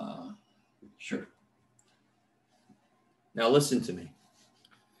 Sure. Now listen to me.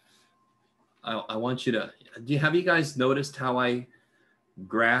 I want you to, have you guys noticed how I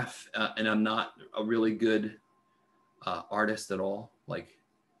graph and I'm not a really good artist at all? Like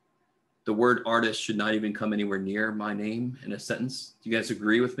the word artist should not even come anywhere near my name in a sentence. Do you guys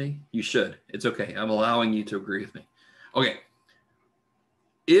agree with me? You should. It's okay. I'm allowing you to agree with me. Okay.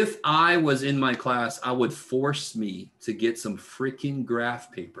 If I was in my class, I would force me to get some freaking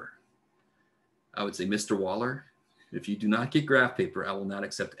graph paper. I would say, Mr. Waller, if you do not get graph paper, I will not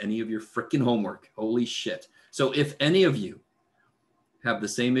accept any of your freaking homework. Holy shit. So if any of you have the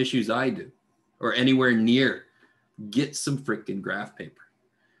same issues I do, or anywhere near, get some freaking graph paper.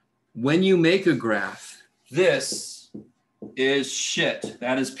 When you make a graph, this is shit.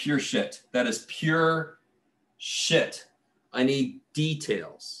 That is pure shit. That is pure shit. I need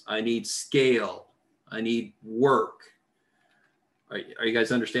details. I need scale. I need work. Are you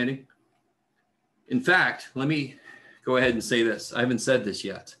guys understanding? In fact, let me go ahead and say this. I haven't said this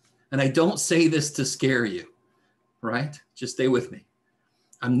yet. And I don't say this to scare you, right? Just stay with me.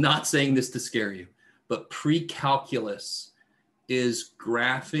 I'm not saying this to scare you, but pre-calculus is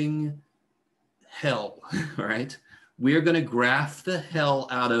graphing hell, right? We are going to graph the hell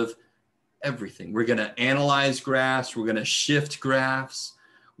out of everything. We're going to analyze graphs. We're going to shift graphs.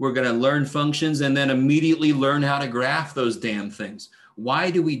 We're going to learn functions and then immediately learn how to graph those damn things. Why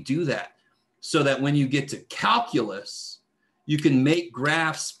do we do that? So that when you get to calculus, you can make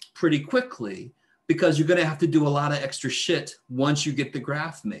graphs pretty quickly because you're going to have to do a lot of extra shit once you get the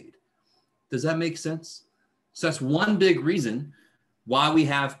graph made. Does that make sense? So that's one big reason why we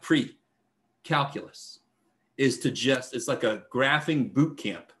have pre-calculus is to just, it's like a graphing boot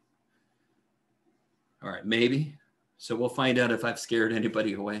camp. All right, maybe. So we'll find out if I've scared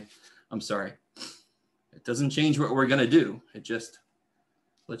anybody away. I'm sorry. It doesn't change what we're going to do. It just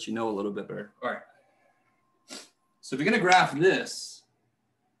lets you know a little bit better. All right. So if you're going to graph this,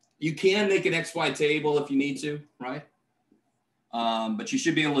 you can make an XY table if you need to, right? But you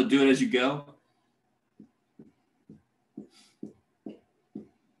should be able to do it as you go.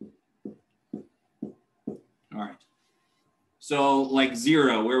 All right. So like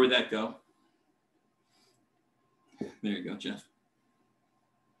 0, where would that go? There you go, Jeff.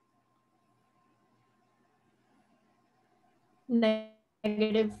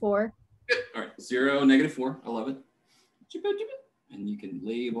 -4. Good. All right. 0, -4. I love it. And you can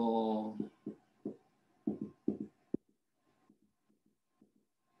label.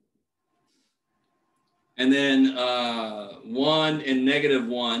 And then 1 and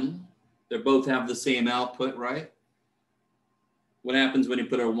 -1, they both have the same output, right? What happens when you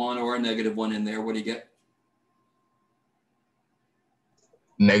put a 1 or a -1 in there? What do you get?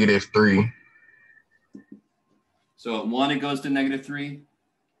 -3. So at 1, it goes to -3.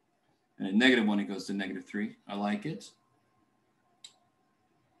 And at -1, it goes to -3. I like it.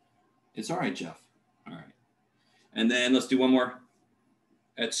 It's all right, Jeff. All right. And then let's do one more.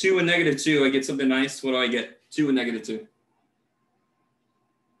 At 2 and -2, I get something nice. What do I get? 2 and -2.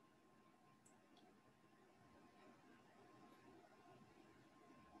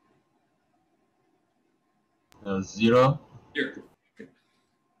 Zero. Here. Okay.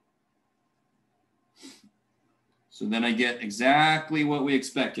 So then I get exactly what we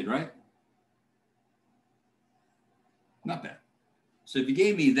expected, right? Not bad. So if you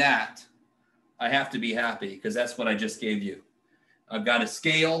gave me that, I have to be happy because that's what I just gave you. I've got a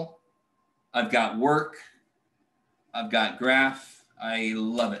scale. I've got work. I've got graph. I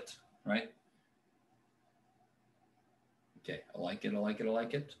love it, right? Okay, I like it, I like it, I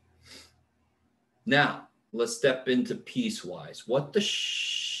like it. Now, let's step into piecewise. What the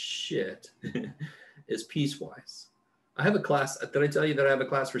shit is piecewise? I have a class. Did I tell you that I have a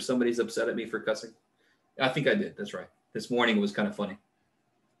class where somebody's upset at me for cussing? I think I did. That's right. This morning it was kind of funny.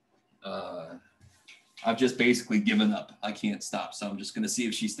 I've just basically given up. I can't stop. So I'm just going to see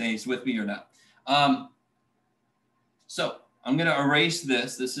if she stays with me or not. So I'm going to erase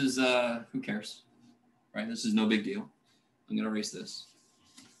this. This is, who cares, right? This is no big deal. I'm going to erase this.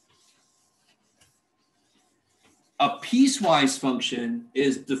 A piecewise function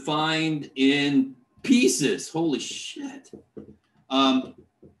is defined in pieces. Holy shit. And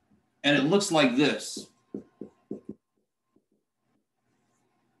it looks like this.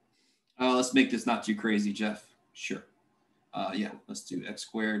 Let's make this not too crazy, Jeff. Sure. Yeah, let's do x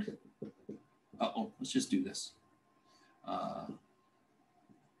squared. Let's just do this.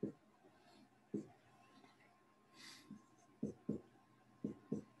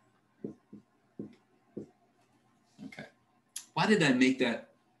 Okay. Why did I make that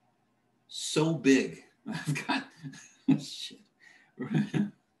so big? I've got shit.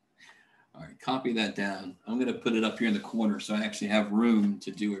 All right, copy that down. I'm going to put it up here in the corner so I actually have room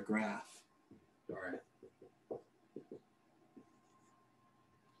to do a graph. All right.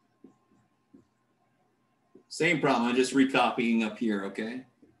 Same problem. I'm just recopying up here, okay?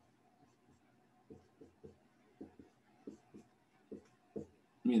 Let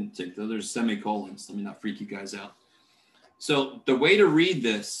me take those. There's semicolons. Let me not freak you guys out. So the way to read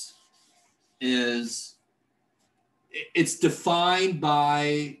this is it's defined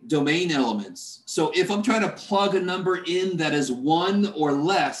by domain elements. So if I'm trying to plug a number in that is 1 or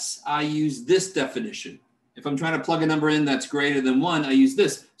less, I use this definition. If I'm trying to plug a number in that's greater than 1, I use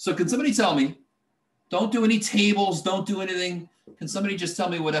this. So can somebody tell me, don't do any tables, don't do anything. Can somebody just tell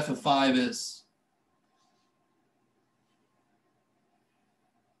me what f of 5 is?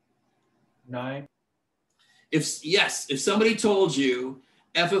 9. If somebody told you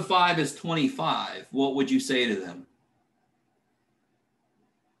f of 5 is 25, what would you say to them?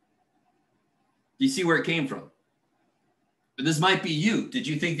 Do you see where it came from? But this might be you. Did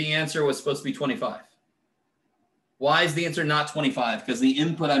you think the answer was supposed to be 25? Why is the answer not 25? Because the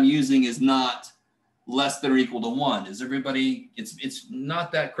input I'm using is not less than or equal to 1. Is everybody, it's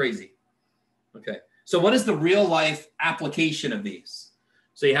not that crazy. Okay. So what is the real life application of these?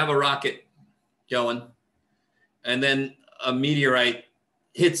 So you have a rocket going, and then a meteorite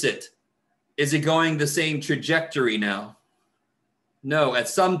hits it. Is it going the same trajectory now? No, at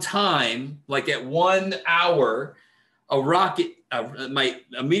some time, like at 1 hour, a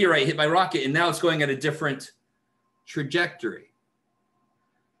meteorite hit my rocket, and now it's going at a different trajectory.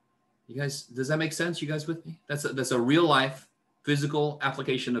 You guys, does that make sense? You guys with me? That's a real life physical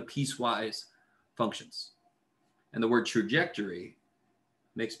application of piecewise functions. And the word trajectory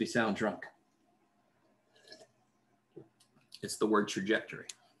makes me sound drunk. It's the word trajectory.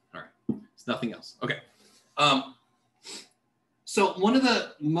 All right, it's nothing else. Okay. So one of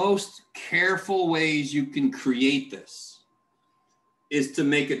the most careful ways you can create this is to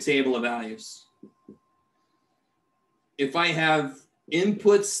make a table of values. If I have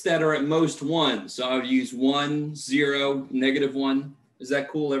inputs that are at most 1, so I would use 1, 0, -1. Is that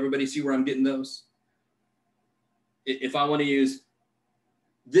cool? Everybody see where I'm getting those? If I want to use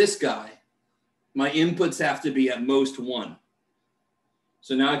this guy, my inputs have to be at most 1.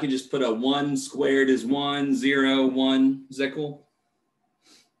 So now I can just put a 1 squared is 1, 0, 1. Is that cool?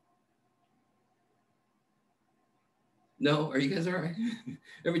 No? Are you guys all right?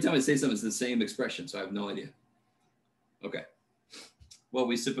 Every time I say something, it's the same expression, so I have no idea. Okay. What are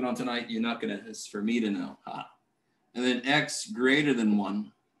we sipping on tonight? You're not going to, it's for me to know. Ha. And then x greater than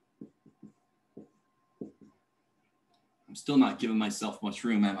 1. I'm still not giving myself much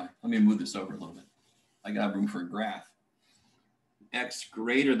room, am I? Let me move this over a little bit. I got room for a graph. X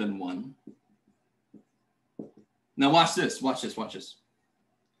greater than 1. Now watch this, watch this, watch this.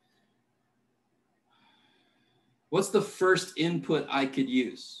 What's the first input I could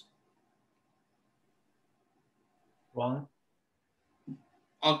use? 1.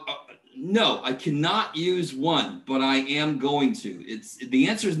 No, I cannot use 1, but I am going to. The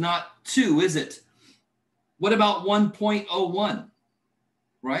answer is not 2, is it? What about 1.01?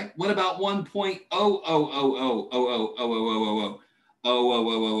 Right? What about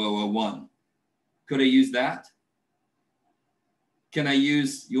 1.000000000000001? Could I use that? Can I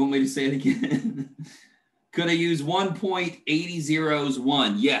use, you want me to say it again? Could I use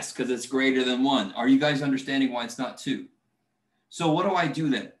 1.8001? Yes, because it's greater than 1. Are you guys understanding why it's not 2? So what do I do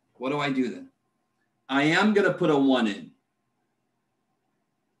then? I am going to put a 1 in.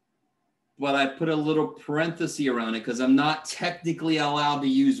 But I put a little parenthesis around it because I'm not technically allowed to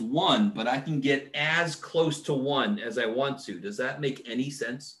use 1, but I can get as close to 1 as I want to. Does that make any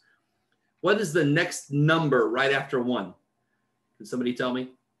sense? What is the next number right after 1? Can somebody tell me?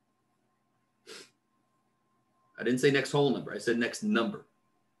 I didn't say next whole number. I said next number.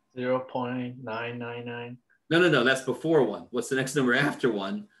 0.999. No. That's before 1. What's the next number after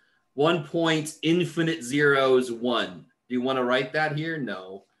 1? 1 point infinite zeros 1. Do you want to write that here?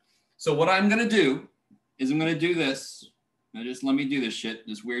 No. So what I'm going to do is I'm going to do this. Now just let me do this shit,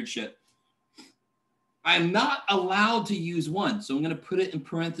 this weird shit. I'm not allowed to use 1. So I'm going to put it in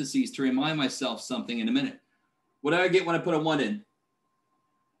parentheses to remind myself something in a minute. What do I get when I put a 1 in?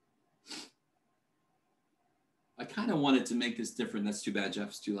 I kind of wanted to make this different. That's too bad, Jeff.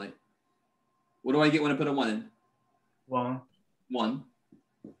 It's too late. What do I get when I put a 1 in? 1. 1.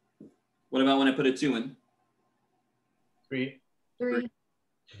 What about when I put a 2 in? 3. 3.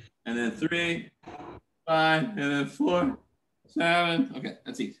 And then 3, 5, and then 4, 7. Okay,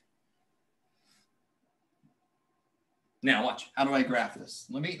 that's easy. Now watch. How do I graph this?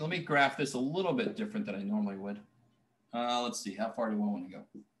 Let me graph this a little bit different than I normally would. Let's see. How far do I want to go?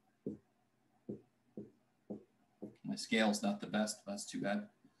 My scale's not the best. That's too bad.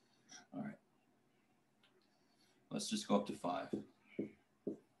 All right. Let's just go up to 5.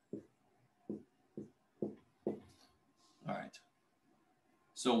 All right.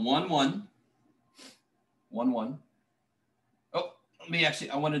 So 1, 1, 1, 1. Oh,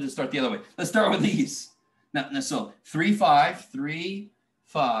 I wanted to start the other way. Let's start with these. Now so 3, 5, 3,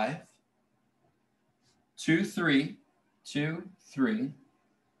 5, 2, 3, 2, 3.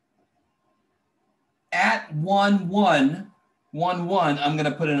 At 1, 1, 1, 1, I'm going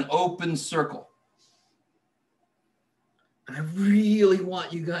to put an open circle. And I really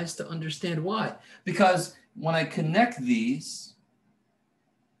want you guys to understand why. Because when I connect these,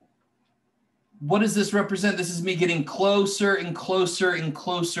 what does this represent? This is me getting closer and closer and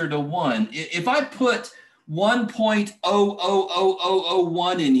closer to 1. If I put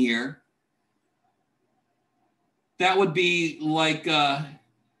 1.0000001 in here, that would be like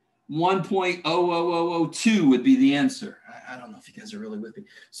 1.00002 would be the answer. I don't know if you guys are really with me.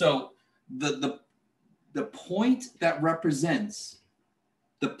 So the point that represents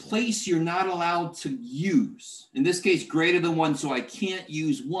the place you're not allowed to use, in this case, greater than 1, so I can't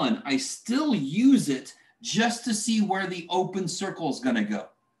use 1. I still use it just to see where the open circle is going to go.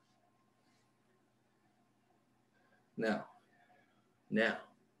 Now.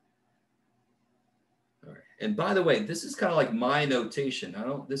 All right. And by the way, this is kind of like my notation.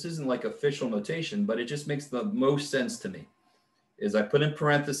 This isn't like official notation, but it just makes the most sense to me. Is I put in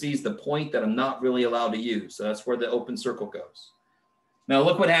parentheses the point that I'm not really allowed to use. So that's where the open circle goes. Now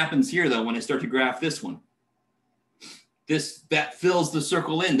look what happens here though when I start to graph this one. That fills the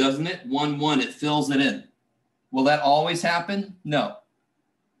circle in, doesn't it? 1, 1, it fills it in. Will that always happen? No.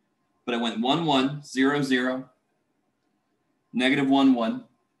 But I went 1, 1, 0, 0, negative 1, 1.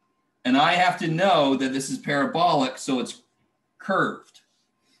 And I have to know that this is parabolic, so it's curved.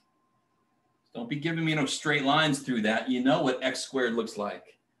 Don't be giving me no straight lines through that. You know what x squared looks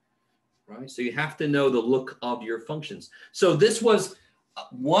like, right? So you have to know the look of your functions. So this was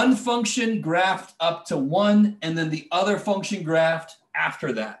one function graphed up to 1, and then the other function graphed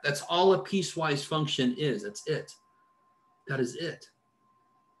after that. That's all a piecewise function is. That's it. That is it.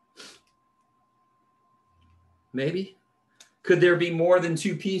 Maybe? Could there be more than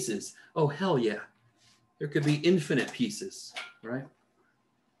 2 pieces? Oh, hell yeah. There could be infinite pieces, right?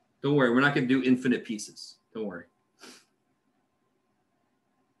 Don't worry, we're not going to do infinite pieces. Don't worry.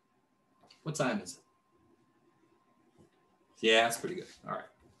 What time is it? Yeah, that's pretty good. All right.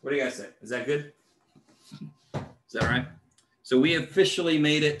 What do you guys say? Is that good? Is that all right? So we officially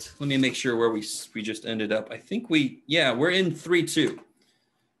made it. Let me make sure where we just ended up. I think we're in 3.2.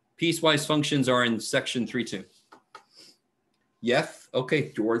 Piecewise functions are in section 3.2. Yes.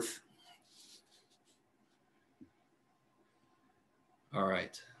 Okay, George. All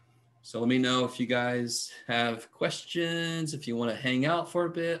right. So let me know if you guys have questions, if you want to hang out for a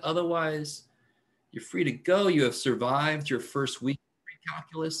bit. Otherwise, You're free to go. You have survived your first week of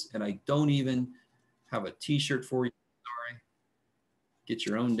pre-calculus, and I don't even have a t-shirt for you. Sorry. Get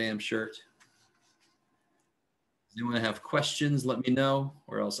your own damn shirt. Does anyone have questions? Let me know,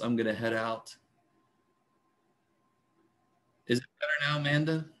 or else I'm going to head out. Is it better now,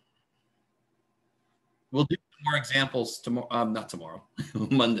 Amanda? We'll do more examples tomorrow. Not tomorrow,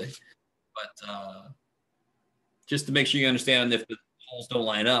 Monday. But just to make sure you understand if the holes don't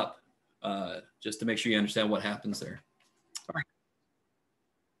line up, just to make sure you understand what happens there. All right.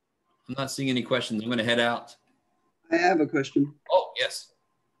 I'm not seeing any questions. I'm going to head out. I have a question. Oh, yes.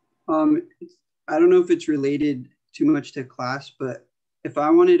 I don't know if it's related too much to class, but if I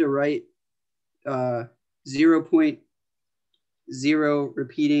wanted to write 0.0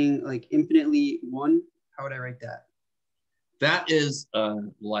 repeating like infinitely 1, how would I write that? That is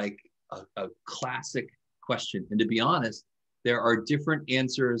like a classic question. And to be honest, there are different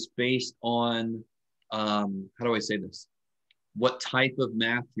answers based on, how do I say this? What type of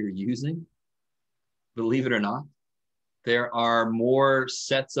math you're using. Believe it or not, there are more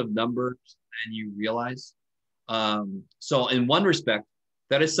sets of numbers than you realize. So in one respect,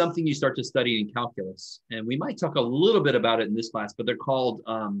 that is something you start to study in calculus. And we might talk a little bit about it in this class, but they're called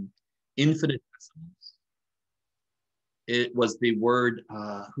infinitesimals. It was the word,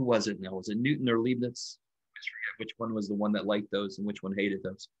 who was it now? Was it Newton or Leibniz? I forget which one was the one that liked those and which one hated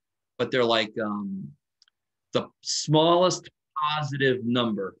those. But they're like the smallest positive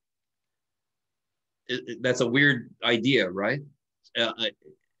number. That's a weird idea, right?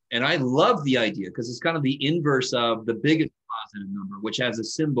 And I love the idea because it's kind of the inverse of the biggest positive number, which has a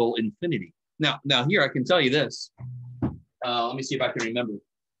symbol infinity. Now here I can tell you this. Let me see if I can remember.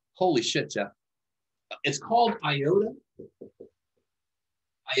 Holy shit, Jeff. It's called iota.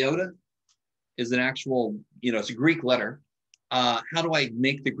 Iota is an actual, it's a Greek letter. How do I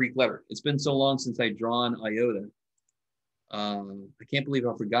make the Greek letter? It's been so long since I've drawn iota. I can't believe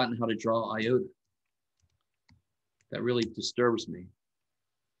I've forgotten how to draw iota. That really disturbs me.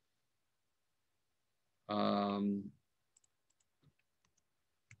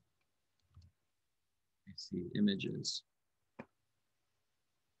 Let's see, images.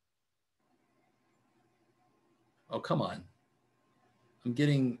 Oh, come on. I'm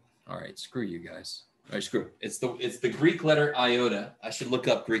getting, all right, screw you guys. All right, screw it. It's the Greek letter iota. I should look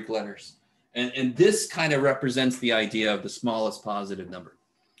up Greek letters. And this kind of represents the idea of the smallest positive number.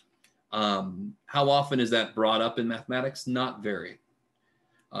 How often is that brought up in mathematics? Not very.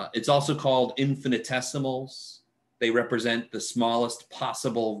 It's also called infinitesimals. They represent the smallest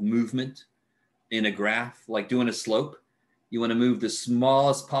possible movement in a graph, like doing a slope. You want to move the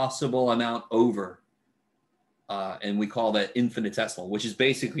smallest possible amount over. And we call that infinitesimal, which is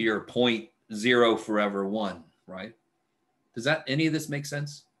basically your 0.0 forever 1, right? Does that any of this make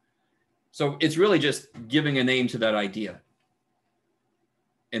sense? So it's really just giving a name to that idea.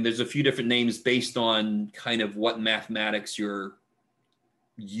 And there's a few different names based on kind of what mathematics you're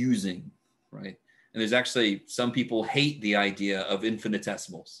using, right? And there's actually, some people hate the idea of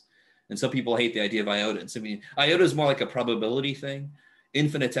infinitesimals. And some people hate the idea of iota. And so, iota is more like a probability thing.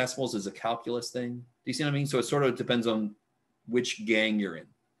 Infinitesimals is a calculus thing. Do you see what I mean? So it sort of depends on which gang you're in.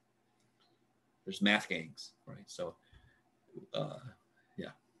 There's math gangs, right? So,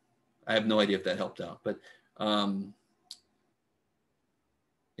 yeah, I have no idea if that helped out, but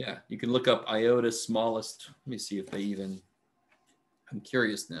yeah, you can look up iota smallest. Let me see if they even, I'm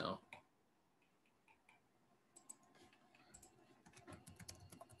curious now.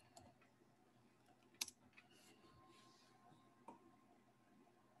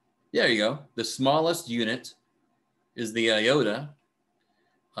 There you go. The smallest unit is the iota.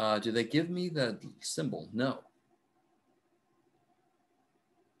 Do they give me the symbol? No.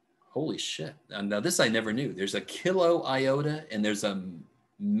 Holy shit. Now this I never knew. There's a kilo iota and there's a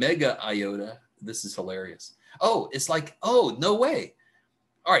mega iota. This is hilarious. Oh, it's like, oh, no way.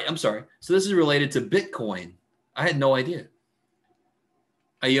 All right, I'm sorry. So this is related to Bitcoin. I had no idea.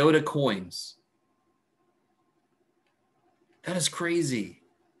 Iota coins. That is crazy.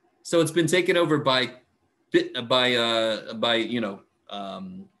 So it's been taken over by what's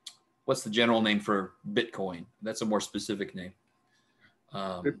the general name for Bitcoin? That's a more specific name.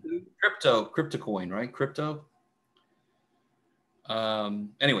 Crypto coin, right? Crypto.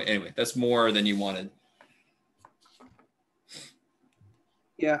 Anyway, that's more than you wanted.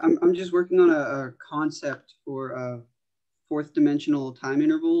 Yeah, I'm just working on a concept for fourth dimensional time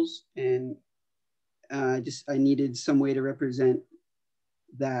intervals, and I needed some way to represent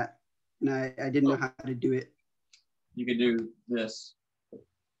that, and I didn't know how to do it. You could do this.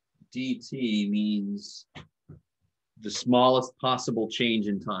 dt means the smallest possible change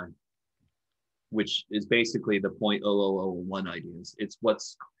in time. which is basically the 0.0001 ideas. It's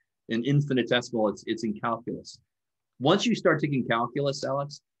what's in infinitesimal, it's in calculus. Once you start taking calculus,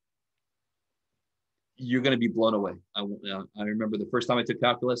 Alex, you're going to be blown away. I remember the first time I took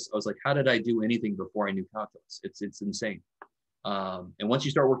calculus, I was like, how did I do anything before I knew calculus? It's insane. And once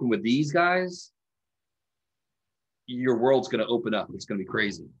you start working with these guys, your world's going to open up. It's going to be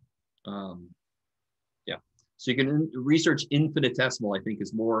crazy. Yeah. So you can research infinitesimal, I think,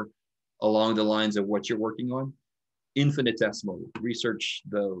 is more along the lines of what you're working on. Infinitesimal, research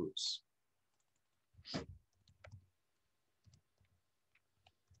those.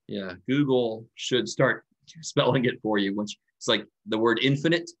 Yeah, Google should start spelling it for you. Once it's like the word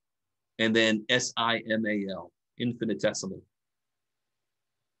infinite and then SIMAL, infinitesimal.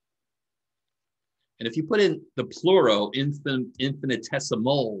 And if you put in the plural,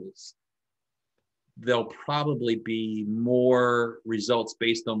 infinitesimals, there'll probably be more results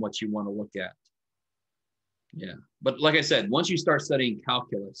based on what you want to look at. Yeah, but like I said, once you start studying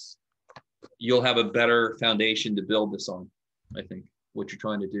calculus, you'll have a better foundation to build this on, I think, what you're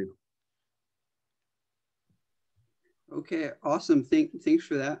trying to do. Okay, awesome. Thanks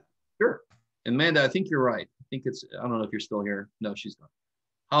for that. Sure. Amanda, I think you're right. I think I don't know if you're still here. No, she's not.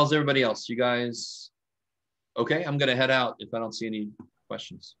 How's everybody else? You guys okay? I'm going to head out if I don't see any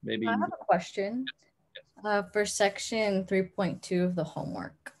questions. Maybe. I have a question for section 3.2 of the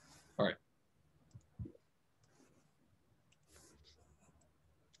homework. All right.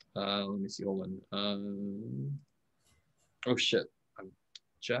 Let me see. Hold on. Oh, shit.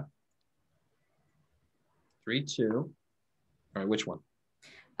 Jeff. 3.2. All right. Which one?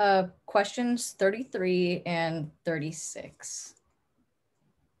 Questions 33 and 36.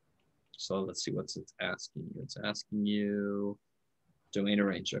 So let's see what's it's asking you. It's asking you domain or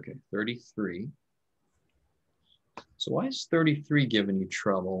range. Okay, 33. So why is 33 giving you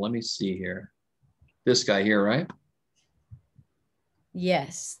trouble? Let me see here. This guy here, right?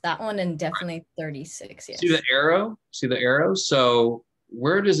 Yes, that one and definitely 36. Yes. See the arrow? See the arrow? So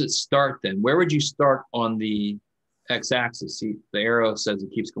where does it start then? Where would you start on the x-axis? See, the arrow says it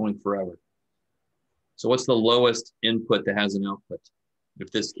keeps going forever. So what's the lowest input that has an output if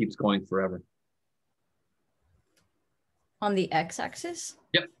this keeps going forever? On the x-axis?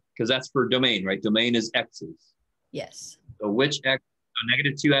 Yep, because that's for domain, right? Domain is x's. Yes. So which x?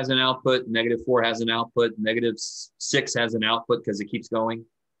 -2 has an output, -4 has an output, -6 has an output because it keeps going.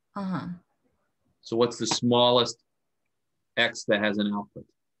 Uh-huh. So what's the smallest x that has an output?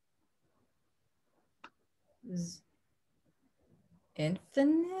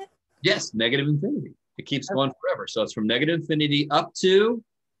 Infinite? Yes, -infinity. It keeps going forever. So it's from -infinity up to,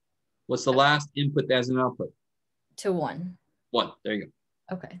 what's the last input that has an output? To 1. 1. There you go.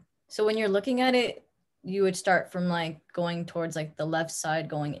 Okay. So when you're looking at it, you would start from like going towards like the left side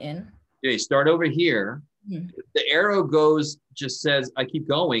going in. Yeah, you start over here. Mm-hmm. If the arrow goes, just says, I keep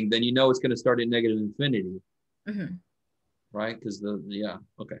going, then you know it's going to start at -infinity. Mm-hmm. Right? Because yeah,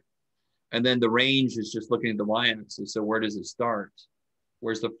 okay. And then the range is just looking at the y-axis. So where does it start?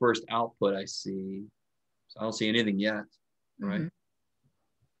 Where's the first output I see? So I don't see anything yet, right? Mm-hmm.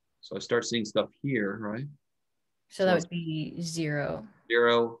 So I start seeing stuff here, right? So that would be 0.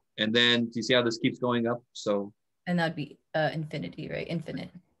 0. And then do you see how this keeps going up? So. And that'd be infinity, right? Infinite.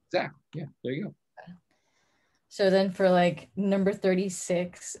 Exactly. Yeah, there you go. Okay. So then for like number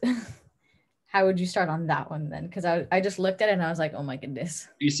 36, how would you start on that one then? Because I just looked at it and I was like, oh my goodness.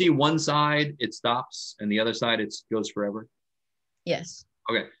 You see one side, it stops, and the other side, it goes forever? Yes.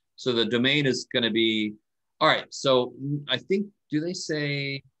 Okay. So the domain is going to be, all right. So I think, do they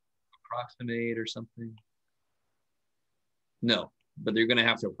say approximate or something? No, but they're going to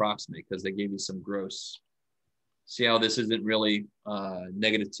have to approximate because they gave you some gross. See how this isn't really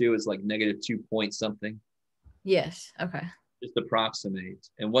 -2, it's like -2 point something. Yes. Okay. Just approximate.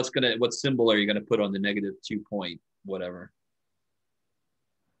 And what symbol are you going to put on the -2 point, whatever?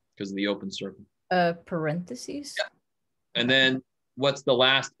 Because of the open circle. Parentheses. Yeah. And then what's the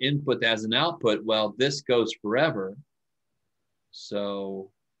last input that has an output? Well, this goes forever.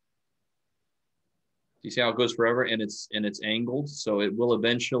 So you see how it goes forever and it's angled. So it will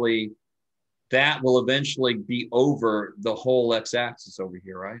eventually, that will eventually be over the whole x-axis over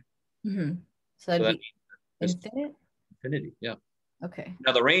here, right? Mm-hmm. So that'd be infinite? Infinity, yeah. Okay.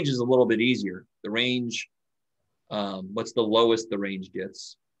 Now the range is a little bit easier. The range, what's the lowest the range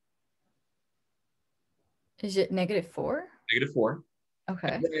gets? Is it -4? -4.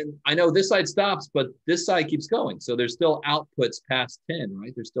 Okay. And then I know this side stops, but this side keeps going. So there's still outputs past 10,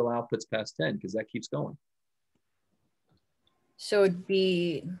 right? There's still outputs past 10 because that keeps going. So it'd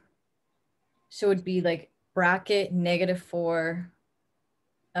be like bracket -4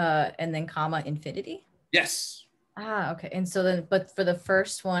 and then comma infinity? Yes. Ah, okay. And so then, but for the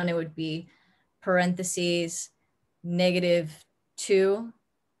first one, it would be parentheses -2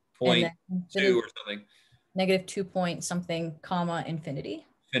 Point and then 2 or something. -2 point something comma infinity.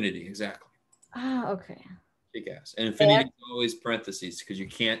 Infinity, exactly. Ah, okay. Big ass. And infinity is always parentheses because you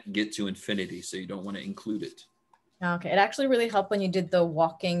can't get to infinity, so you don't want to include it. Okay, it actually really helped when you did the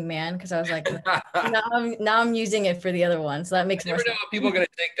walking man because I was like, now I'm using it for the other one, so that makes more I never know sense. how people are going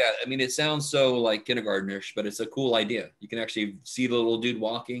to take that. I mean, it sounds so like kindergartenish, but it's a cool idea. You can actually see the little dude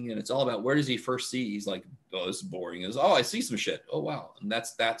walking, and it's all about where does he first see? He's like, oh, this is boring. Is oh, I see some shit. Oh wow, and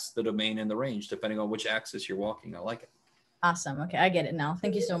that's the domain and the range depending on which axis you're walking. I like it. Awesome. Okay, I get it now.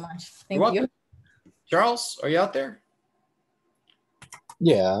 Thank you so much. Thank You're you. Charles, are you out there?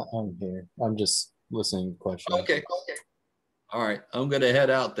 Yeah, I'm here. I'm just listening to questions. Okay. All right. I'm going to head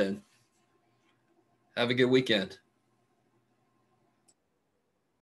out then. Have a good weekend.